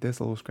 something like this,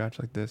 a little scratch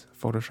like this,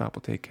 Photoshop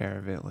will take care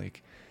of it.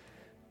 Like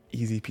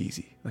easy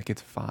peasy. Like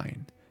it's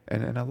fine.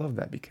 And I love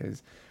that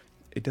because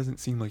it doesn't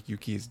seem like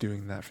Yuki is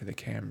doing that for the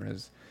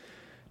cameras.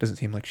 It doesn't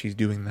seem like she's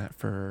doing that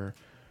for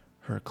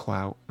her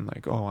clout and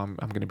like, oh, I'm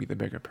gonna be the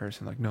bigger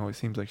person. Like, no, it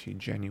seems like she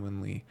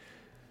genuinely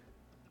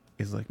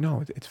is like,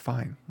 no, it's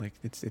fine. Like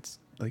it's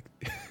like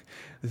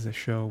this is a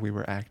show, we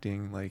were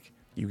acting, like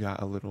you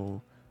got a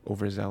little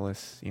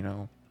overzealous,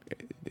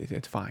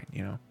 it's fine.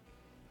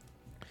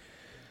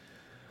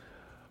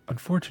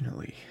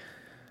 Unfortunately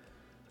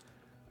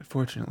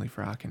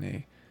for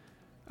Akane,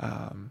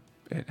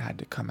 it had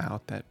to come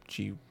out that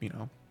she,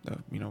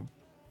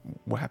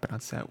 what happened on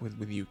set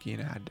with Yuki,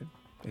 and it had to,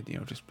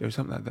 just there was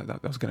something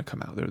that was going to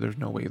come out. There's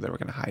no way they were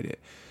going to hide it.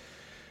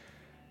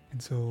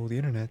 And so the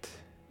internet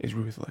is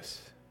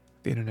ruthless.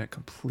 The internet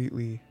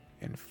completely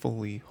and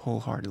fully,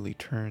 wholeheartedly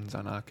turns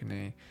on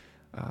Akane.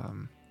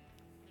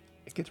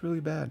 It gets really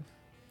bad.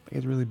 It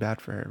gets really bad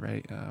for her,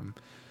 right?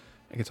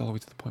 It gets all the way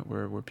to the point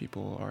where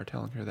people are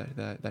telling her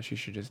that she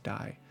should just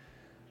die.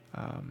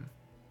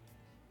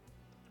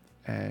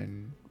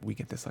 And we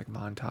get this like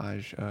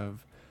montage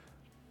of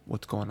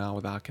what's going on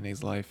with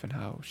Akane's life and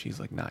how she's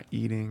like not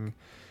eating.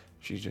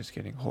 She's just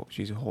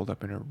she's holed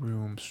up in her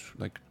room,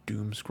 like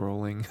doom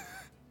scrolling.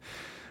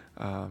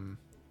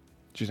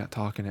 She's not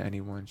talking to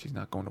anyone. She's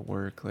not going to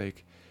work.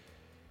 Like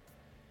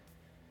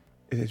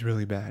it's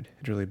really bad.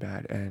 It's really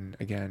bad. And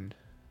again,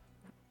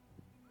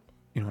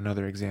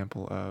 another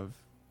example of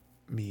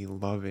me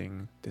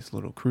loving this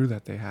little crew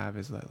that they have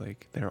is that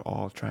like they're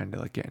all trying to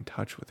like get in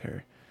touch with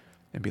her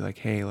and be like,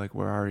 hey, like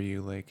where are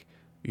you? Like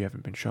you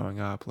haven't been showing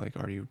up. Like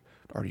are you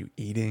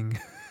eating?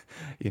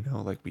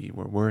 Like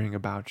we're worrying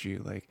about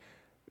you. Like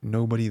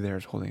nobody there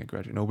is holding a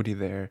grudge. Nobody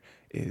there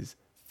is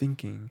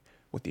thinking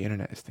what the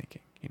internet is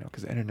thinking,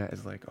 because the internet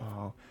is like,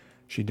 oh,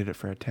 she did it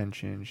for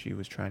attention. She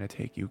was trying to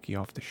take Yuki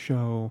off the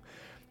show.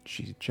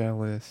 She's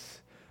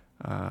jealous.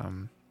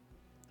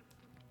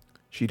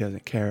 She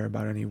doesn't care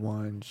about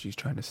anyone. She's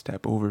trying to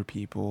step over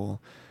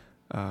people.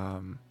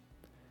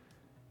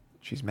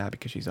 She's mad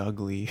because she's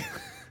ugly.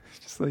 It's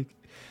just like,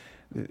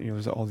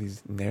 there's all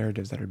these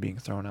narratives that are being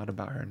thrown out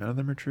about her. None of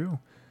them are true.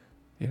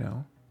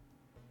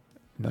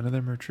 None of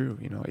them are true.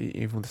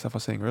 Even the stuff I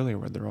was saying earlier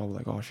where they're all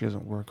like, oh, she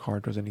doesn't work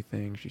hard towards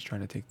anything. She's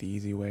trying to take the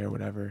easy way or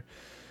whatever.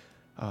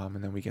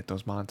 And then we get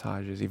those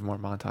montages, even more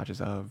montages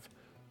of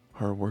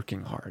her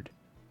working hard,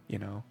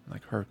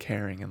 like her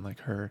caring and like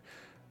her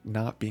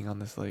not being on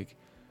this like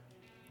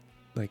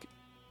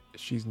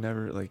she's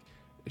never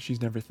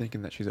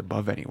thinking that she's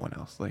above anyone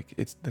else. Like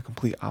it's the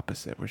complete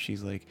opposite where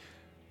she's like,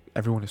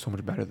 everyone is so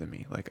much better than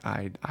me. Like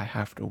I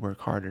have to work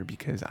harder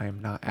because I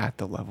am not at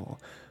the level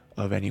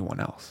of anyone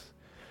else,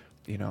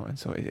 and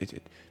so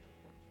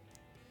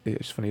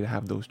it's funny to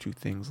have those two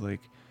things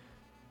like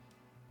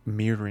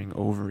mirroring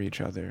over each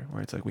other,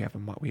 where it's like we have a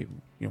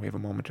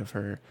moment of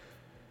her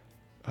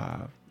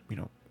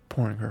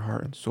pouring her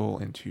heart and soul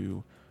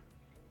into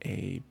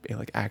a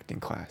like acting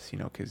class,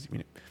 because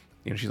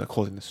she's like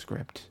holding the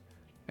script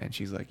and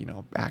she's like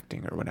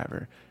acting or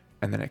whatever,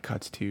 and then it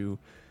cuts to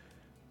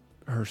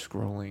her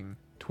scrolling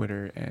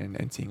Twitter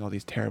and seeing all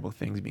these terrible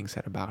things being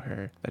said about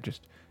her that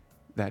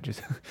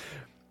just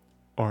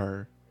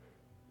are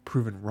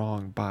proven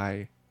wrong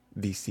by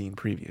the scene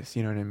previous,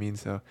 you know what I mean?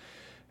 So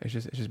it's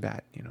just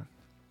bad,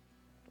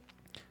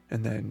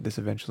 and then this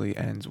eventually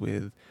ends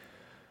with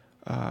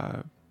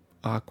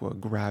Aqua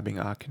grabbing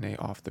Akane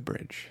off the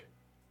bridge.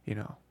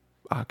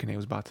 Akane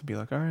was about to be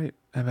like, all right,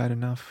 I've had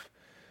enough.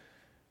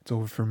 It's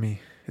over for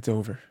me. It's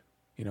over.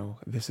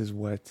 This is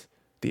what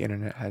the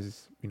internet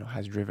has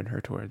driven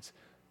her towards.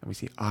 And we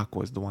see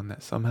Aqua's the one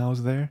that somehow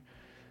is there,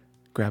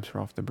 grabs her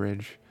off the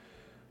bridge,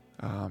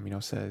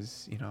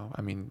 says,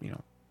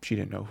 she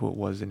didn't know who it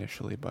was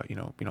initially, but,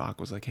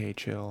 Aqua's like, hey,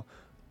 chill.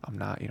 I'm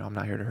not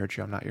here to hurt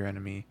you. I'm not your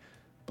enemy,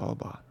 blah, blah,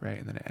 blah, right?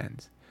 And then it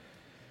ends.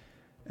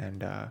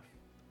 And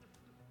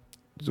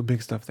there's a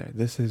big stuff there.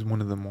 This is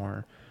one of the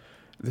more,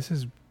 this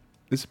is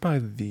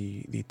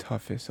probably the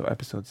toughest. So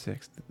episode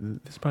 6,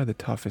 this is probably the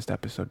toughest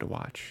episode to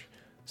watch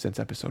since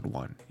episode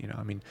 1.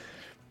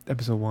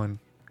 Episode 1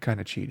 kind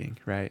of cheating,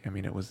 right?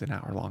 It was an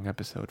hour-long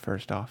episode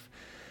first off,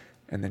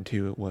 and then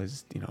 2, it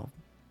was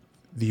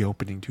the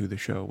opening to the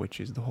show, which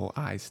is the whole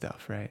eye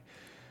stuff, right?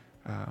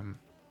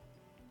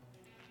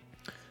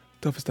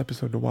 Toughest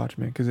episode to watch,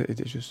 man, because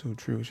it's just so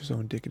true. It's just so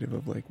indicative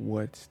of like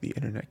what the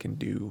internet can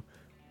do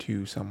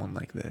to someone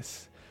like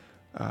this.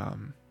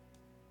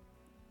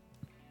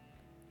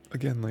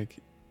 Again, like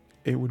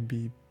it would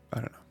be, I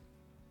don't know,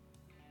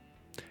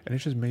 and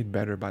it's just made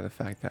better by the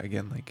fact that,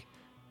 again, like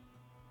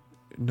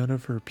none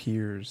of her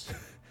peers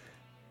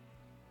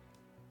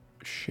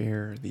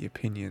share the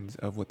opinions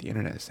of what the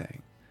internet is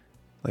saying.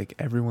 Like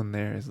everyone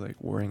there is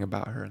like worrying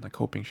about her and like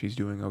hoping she's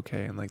doing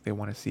okay, and like they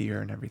want to see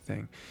her and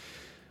everything.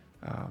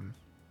 Um,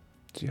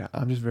 so yeah,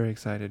 I'm just very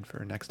excited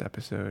for next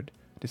episode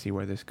to see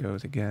where this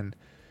goes. Again,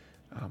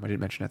 I didn't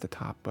mention at the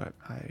top, but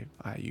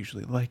I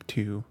usually like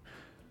to,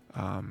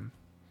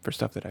 for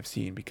stuff that I've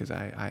seen, because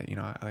I you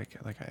know, like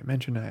I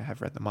mentioned, I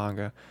have read the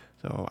manga,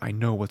 so I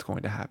know what's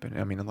going to happen.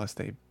 I mean, unless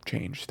they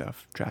change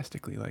stuff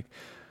drastically, like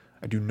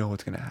I do know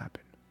what's going to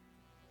happen.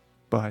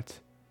 But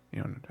you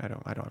know, I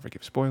don't ever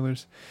give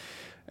spoilers.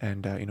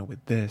 And you know,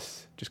 with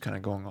this, just kind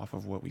of going off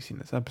of what we see in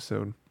this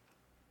episode,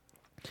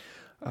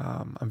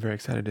 I'm very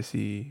excited to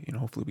see, you know,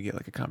 hopefully we get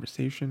like a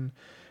conversation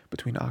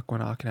between Aqua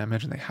and Akane. I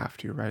imagine they have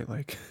to, right?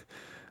 Like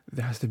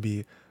there has to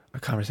be a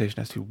conversation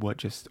as to what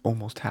just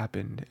almost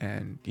happened,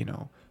 and you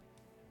know,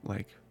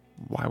 like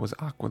why was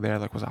Aqua there?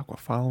 Like was Aqua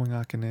following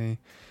Akane?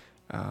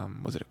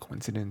 Was it a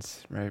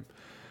coincidence, right?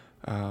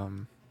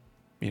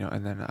 You know,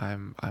 and then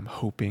I'm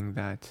hoping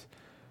that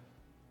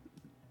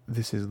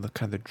this is the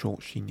kind of the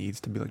jolt she needs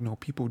to be like, no,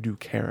 people do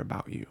care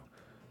about you,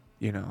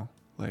 you know,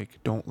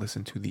 like don't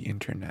listen to the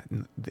internet.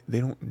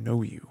 They don't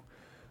know you.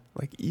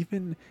 Like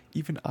even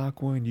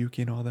Aqua and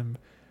Yuki and all them,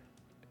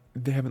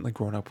 they haven't like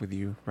grown up with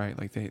you, right?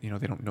 Like they, you know,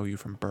 they don't know you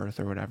from birth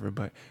or whatever,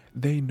 but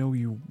they know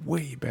you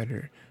way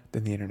better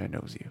than the internet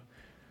knows you.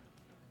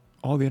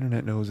 All the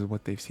internet knows is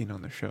what they've seen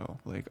on the show.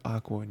 Like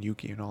Aqua and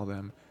Yuki and all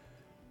them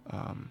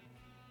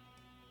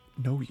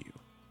know you.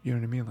 You know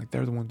what I mean? Like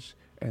they're the ones,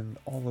 and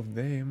all of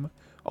them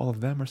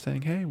are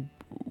saying, "Hey,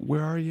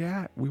 where are you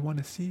at? We want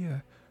to see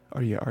you.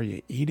 Are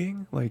you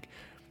eating?" Like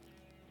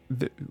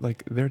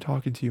they're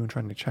talking to you and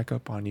trying to check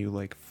up on you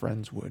like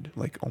friends would,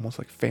 like almost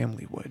like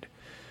family would.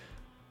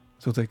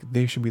 So it's like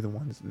they should be the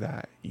ones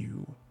that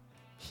you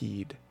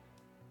heed,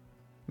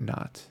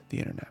 not the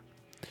internet.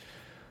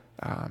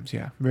 So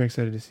yeah, I'm very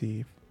excited to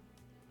see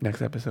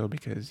next episode,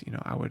 because you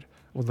know I would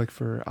like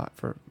for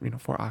you know,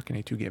 for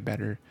Akane to get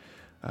better,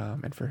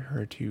 and for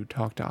her to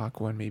talk to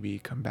Aqua and maybe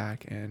come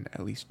back and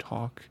at least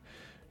talk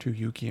to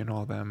Yuki and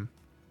all them.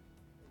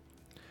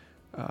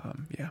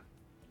 Yeah,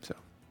 so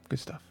good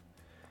stuff.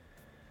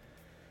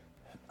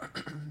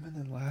 And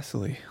then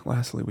lastly,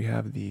 we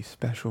have the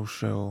special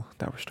show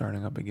that we're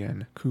starting up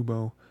again,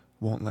 Kubo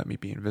Won't Let Me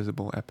Be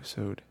Invisible,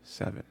 episode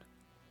 7.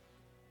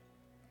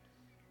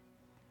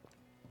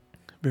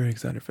 Very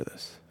excited for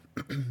this.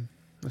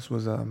 This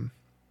was one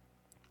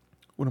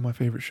of my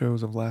favorite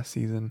shows of last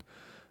season,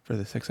 for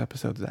the 6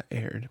 episodes that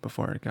aired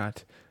before it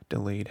got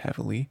delayed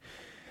heavily.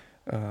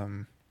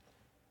 Yeah,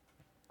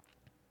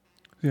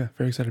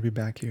 very excited to be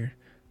back here.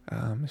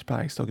 It's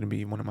probably still going to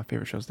be one of my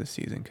favorite shows this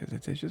season, because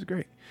it's just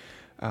great.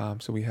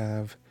 So we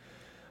have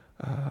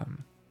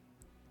kind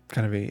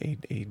of a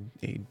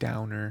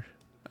downer,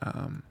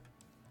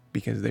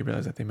 because they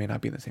realize that they may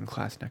not be in the same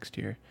class next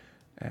year,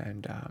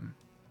 and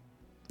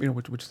you know,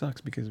 which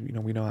sucks, because you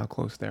know, we know how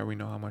close they are. We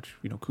know how much,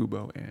 you know,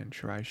 Kubo and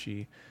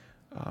Shiraishi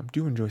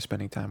do enjoy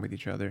spending time with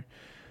each other.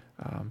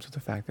 So the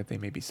fact that they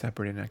may be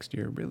separated next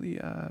year really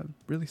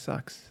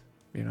sucks.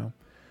 You know,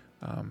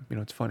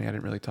 it's funny. I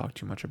didn't really talk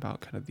too much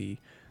about kind of the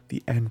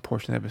end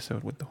portion of the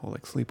episode with the whole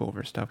like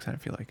sleepover stuff, because I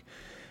didn't feel like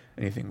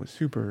anything was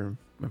super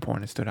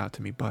important. It stood out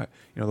to me, but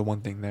you know, the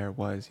one thing there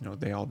was, you know,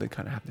 they all did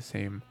kind of have the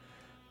same,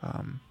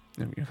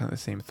 you know, kind of the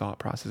same thought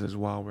process as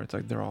well, where it's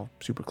like they're all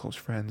super close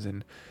friends,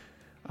 and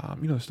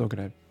you know, they're still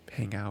gonna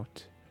hang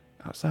out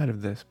outside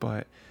of this,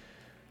 but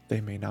they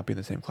may not be in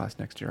the same class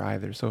next year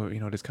either. So, you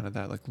know, just kind of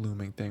that like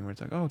looming thing where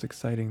it's like, oh, it's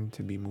exciting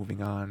to be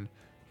moving on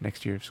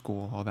next year of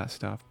school, all that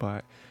stuff,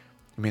 but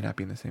you may not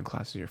be in the same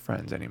class as your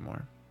friends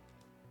anymore.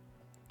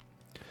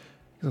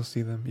 You'll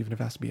see them, even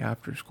if it has to be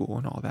after school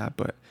and all that,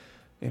 but,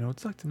 you know,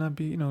 it's like to not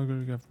be, you know, we're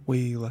going to have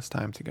way less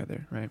time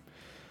together, right?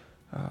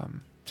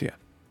 So yeah,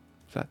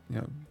 so that, you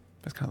know,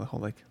 that's kind of the whole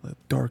like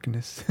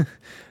darkness, you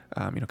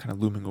know, kind of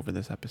looming over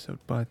this episode.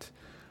 But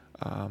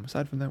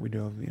aside from that, we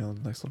do have, you know,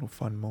 nice little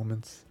fun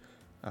moments.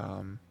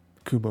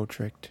 Kubo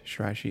tricked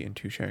Shiraishi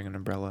into sharing an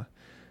umbrella,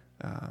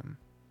 you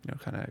know,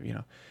 kind of, you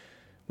know,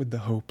 with the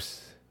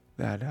hopes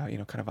that, you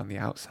know, kind of on the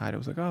outside, it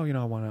was like, oh, you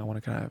know, I want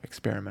to kind of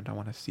experiment. I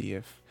want to see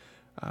if,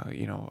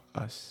 you know,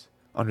 us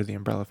under the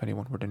umbrella, if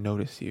anyone were to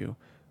notice you,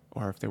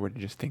 or if they were to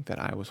just think that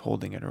I was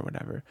holding it or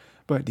whatever.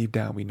 But deep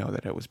down, we know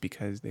that it was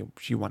because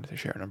she wanted to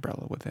share an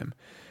umbrella with him.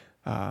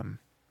 You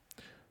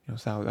know,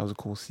 so that was a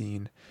cool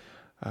scene.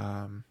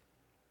 Then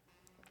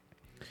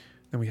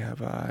we have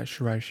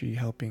Shiraishi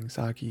helping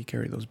Saki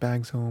carry those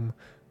bags home.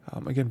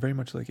 Again, very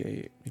much like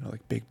a, you know,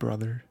 like big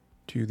brother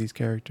to these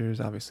characters.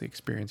 Obviously,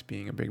 experience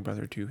being a big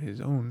brother to his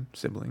own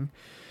sibling.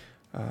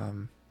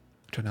 Trying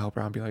to help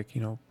her out and be like,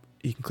 you know,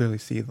 you can clearly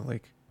see the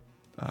like,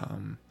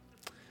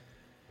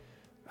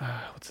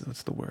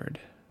 what's the word?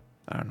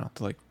 I don't know.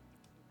 The like,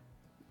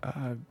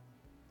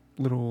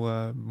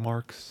 little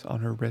marks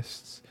on her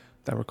wrists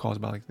that were caused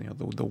by like, you know,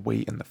 the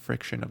weight and the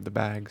friction of the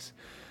bags.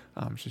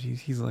 So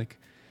he's like,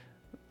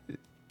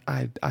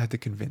 I had to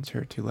convince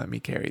her to let me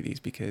carry these,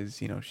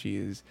 because, you know, she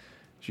is,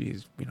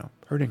 you know,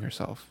 hurting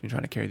herself. You're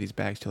trying to carry these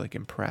bags to like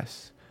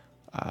impress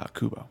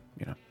Kubo,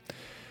 you know.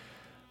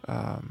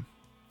 Um,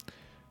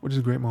 which is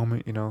a great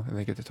moment, you know, and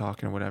they get to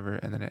talking or whatever,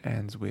 and then it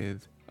ends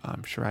with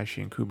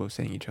Shiraishi and Kubo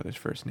saying each other's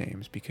first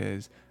names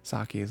because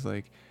Saki is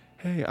like,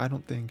 hey, I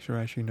don't think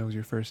Shiraishi knows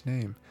your first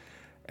name.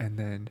 And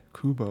then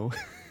Kubo,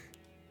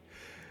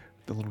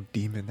 the little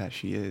demon that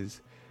she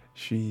is,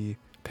 she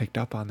picked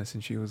up on this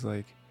and she was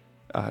like,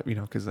 you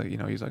know, because like, you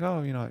know, he's like,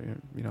 oh,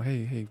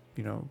 hey,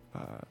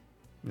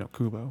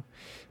 Kubo,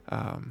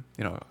 I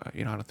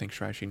don't think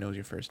Shiraishi knows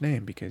your first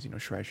name because, you know,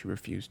 Shiraishi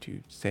refused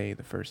to say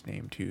the first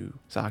name to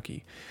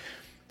Saki.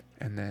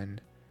 And then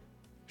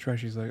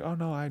Shiraishi's like, oh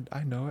no,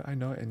 I know it.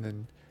 And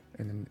then,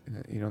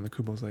 you know, and the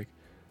Kubo's like,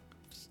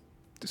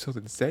 so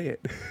then say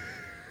it.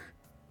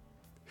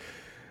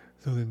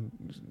 So then,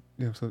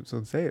 you know,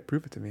 so say it,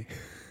 prove it to me.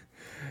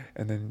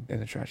 and then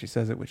Shiraishi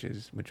says it, which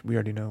we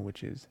already know,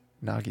 which is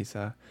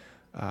Nagisa.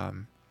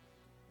 And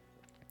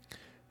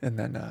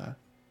then,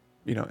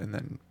 you know, and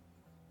then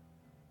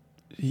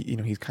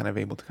he's kind of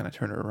able to kind of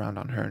turn it around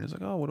on her and is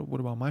like, oh, what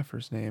about my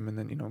first name? And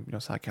then, you know,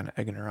 Saki kind of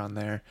egging her on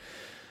there.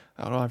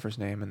 What about my first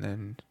name? And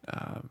then,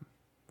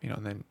 you know,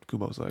 and then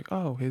Kubo's like,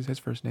 oh, his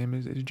first name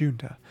is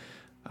Junta.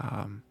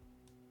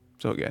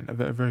 So again, a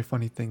very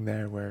funny thing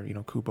there where, you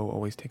know, Kubo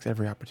always takes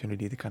every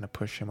opportunity to kind of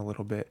push him a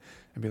little bit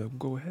and be like,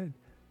 go ahead,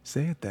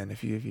 say it then.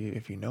 If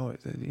you know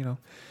it, you know,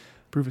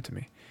 prove it to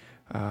me.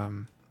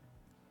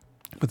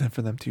 But then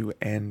for them to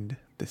end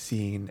the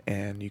scene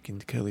and you can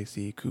clearly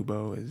see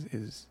Kubo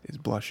is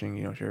blushing,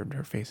 you know,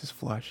 her face is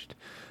flushed,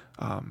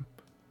 from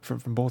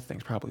both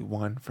things, probably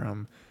one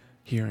from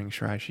hearing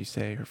Shiraishi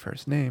say her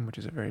first name, which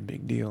is a very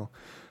big deal,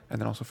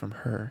 and then also from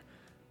her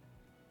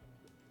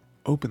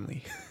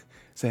openly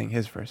saying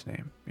his first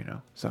name, you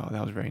know, so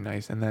that was very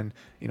nice. And then,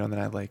 you know,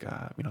 I like,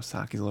 you know,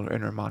 Saki's little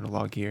inner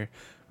monologue here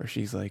where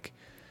she's like,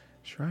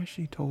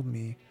 Shiraishi told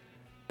me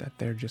that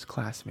they're just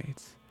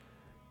classmates.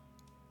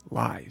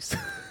 Lies.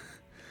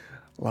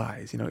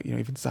 Lies. You know,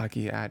 even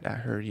Saki at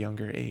her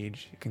younger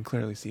age can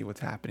clearly see what's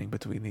happening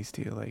between these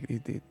two. Like,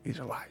 these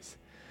are lies.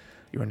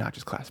 You are not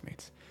just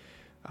classmates.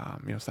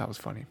 You know, so that was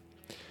funny.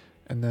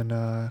 And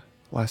then,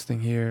 last thing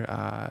here,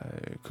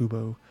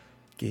 Kubo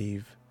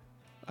gave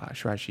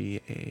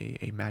Shiraishi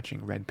a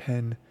matching red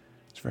pen.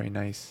 It's very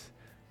nice.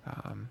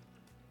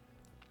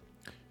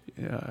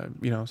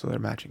 You know, so they're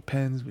matching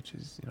pens, which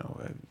is,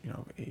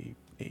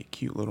 a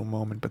cute little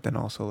moment, but then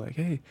also like,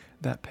 hey,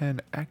 that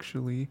pen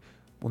actually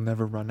will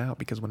never run out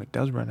because when it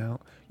does run out,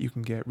 you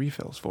can get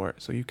refills for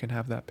it. So you can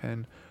have that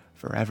pen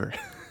forever.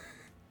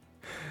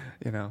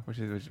 You know, which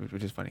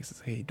is funny. It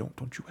says, hey,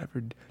 don't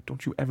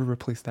you ever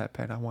replace that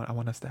pen. I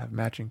want us to have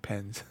matching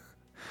pens.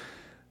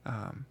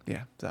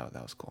 Yeah, that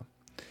was cool.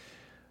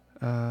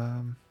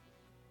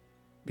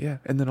 Yeah,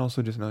 and then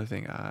also just another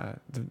thing,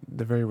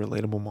 the very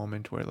relatable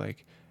moment where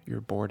like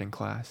you're bored in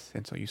class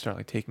and so you start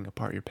like taking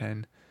apart your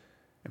pen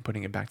and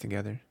putting it back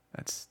together.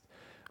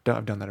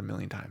 I've done that a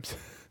million times.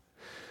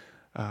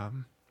 So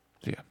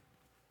yeah.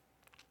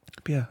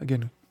 But yeah,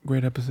 again,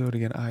 great episode.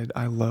 Again,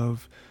 I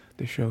love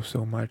the show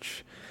so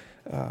much.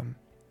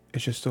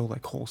 It's just so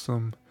like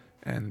wholesome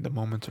and the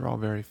moments are all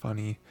very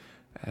funny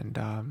and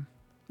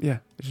yeah,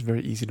 it's just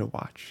very easy to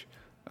watch.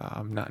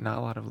 Not a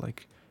lot of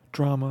like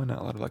drama, not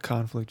a lot of like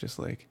conflict, just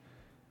like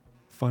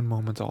fun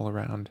moments all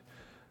around.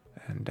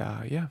 And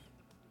yeah,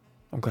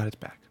 I'm glad it's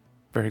back.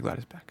 Very glad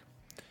it's back.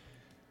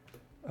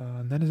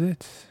 And that is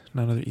it.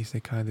 Not another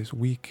isekai this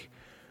week.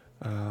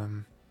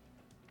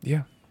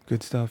 Yeah,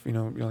 good stuff. You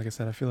know, like I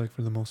said, I feel like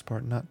for the most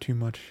part, not too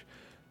much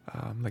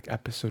like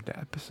episode to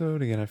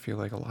episode. Again, I feel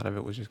like a lot of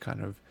it was just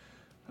kind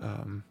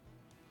of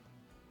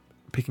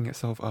picking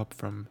itself up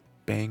from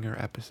banger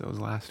episodes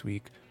last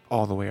week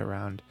all the way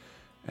around.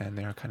 And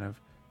they are kind of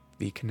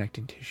the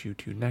connecting tissue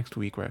to next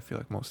week where I feel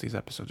like most of these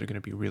episodes are going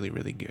to be really,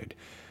 really good.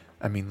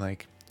 I mean,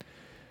 like,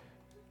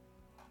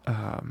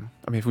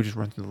 if we just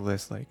run through the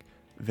list, like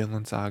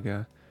Vinland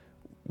Saga,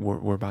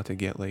 we're about to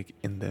get like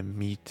in the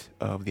meat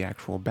of the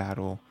actual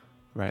battle,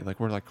 right? Like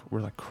we're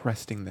like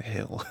cresting the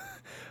hill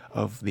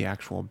of the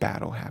actual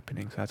battle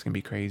happening. So that's gonna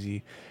be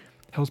crazy.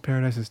 Hell's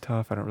Paradise is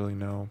tough. I don't really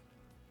know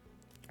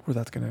where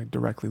that's gonna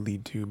directly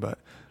lead to, but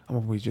I'm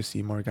hoping we just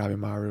see more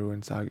Gabimaru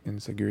and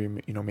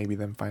Sagiri. You know, maybe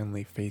them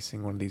finally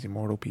facing one of these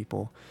immortal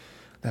people.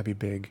 That'd be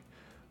big.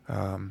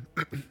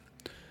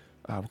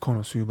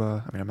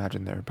 Konosuba, I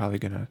imagine they're probably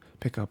gonna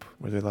pick up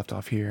where they left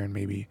off here and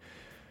maybe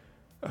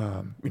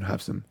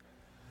have some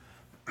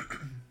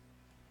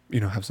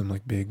have some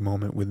like big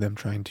moment with them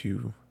trying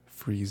to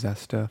free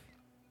Zesta.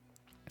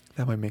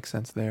 That might make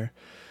sense there.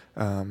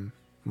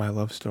 My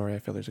Love Story, I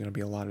feel there's gonna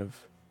be a lot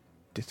of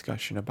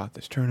discussion about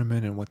this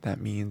tournament and what that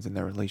means in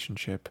their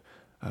relationship.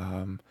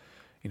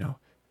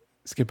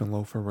 Skip and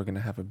Loafer, we're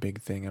gonna have a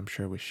big thing, I'm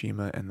sure, with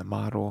Shima and the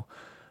model.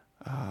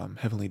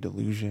 Heavenly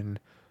Delusion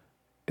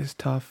is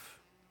tough.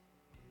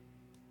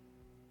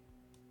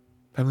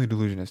 Heavenly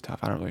Delusion is tough.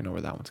 I don't really know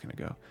where that one's gonna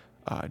go.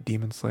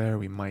 Demon Slayer,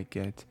 we might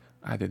get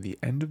either the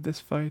end of this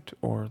fight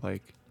or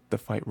like the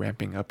fight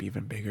ramping up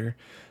even bigger,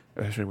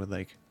 especially with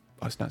like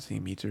us not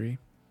seeing Mitsuri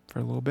for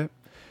a little bit.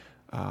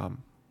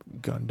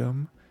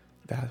 Gundam,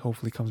 that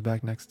hopefully comes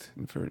back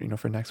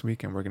for next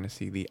week, and we're gonna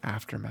see the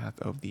aftermath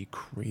of the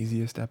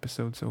craziest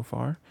episode so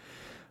far.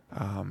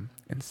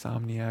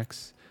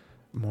 Insomniacs,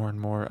 more and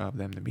more of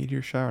them. The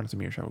meteor shower, and the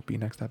meteor shower will be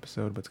next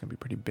episode, but it's gonna be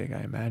pretty big,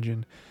 I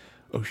imagine.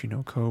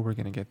 Oshinoko, we're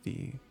gonna get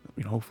the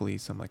hopefully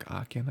some like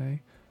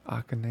Akane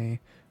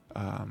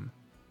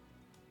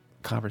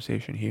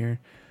conversation here,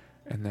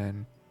 and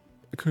then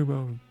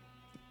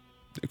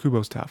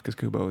Kubo's tough because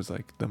Kubo is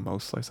like the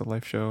most slice of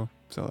life show,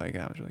 so like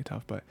that was really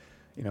tough. But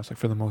so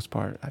for the most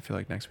part, I feel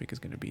like next week is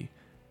going to be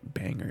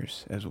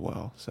bangers as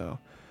well. So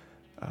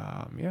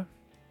yeah,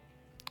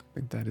 I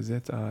think that is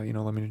it.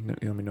 Let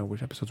me know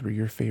which episodes were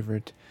your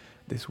favorite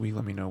this week.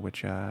 Let me know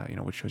which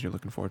which shows you're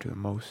looking forward to the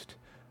most.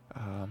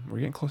 We're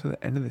getting close to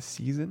the end of the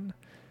season.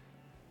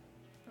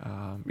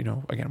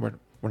 Again,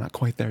 we're not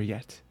quite there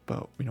yet,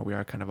 but we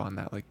are kind of on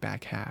that like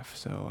back half,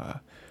 so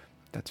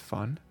that's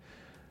fun.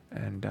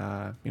 And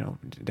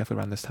definitely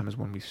around this time is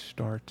when we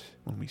start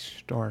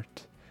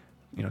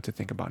to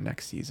think about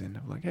next season,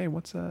 of like, hey,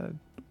 what's on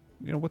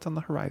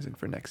the horizon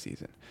for next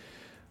season.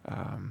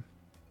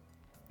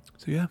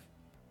 So yeah,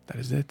 that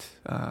is it.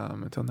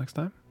 Until next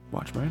time,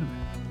 watch more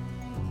anime.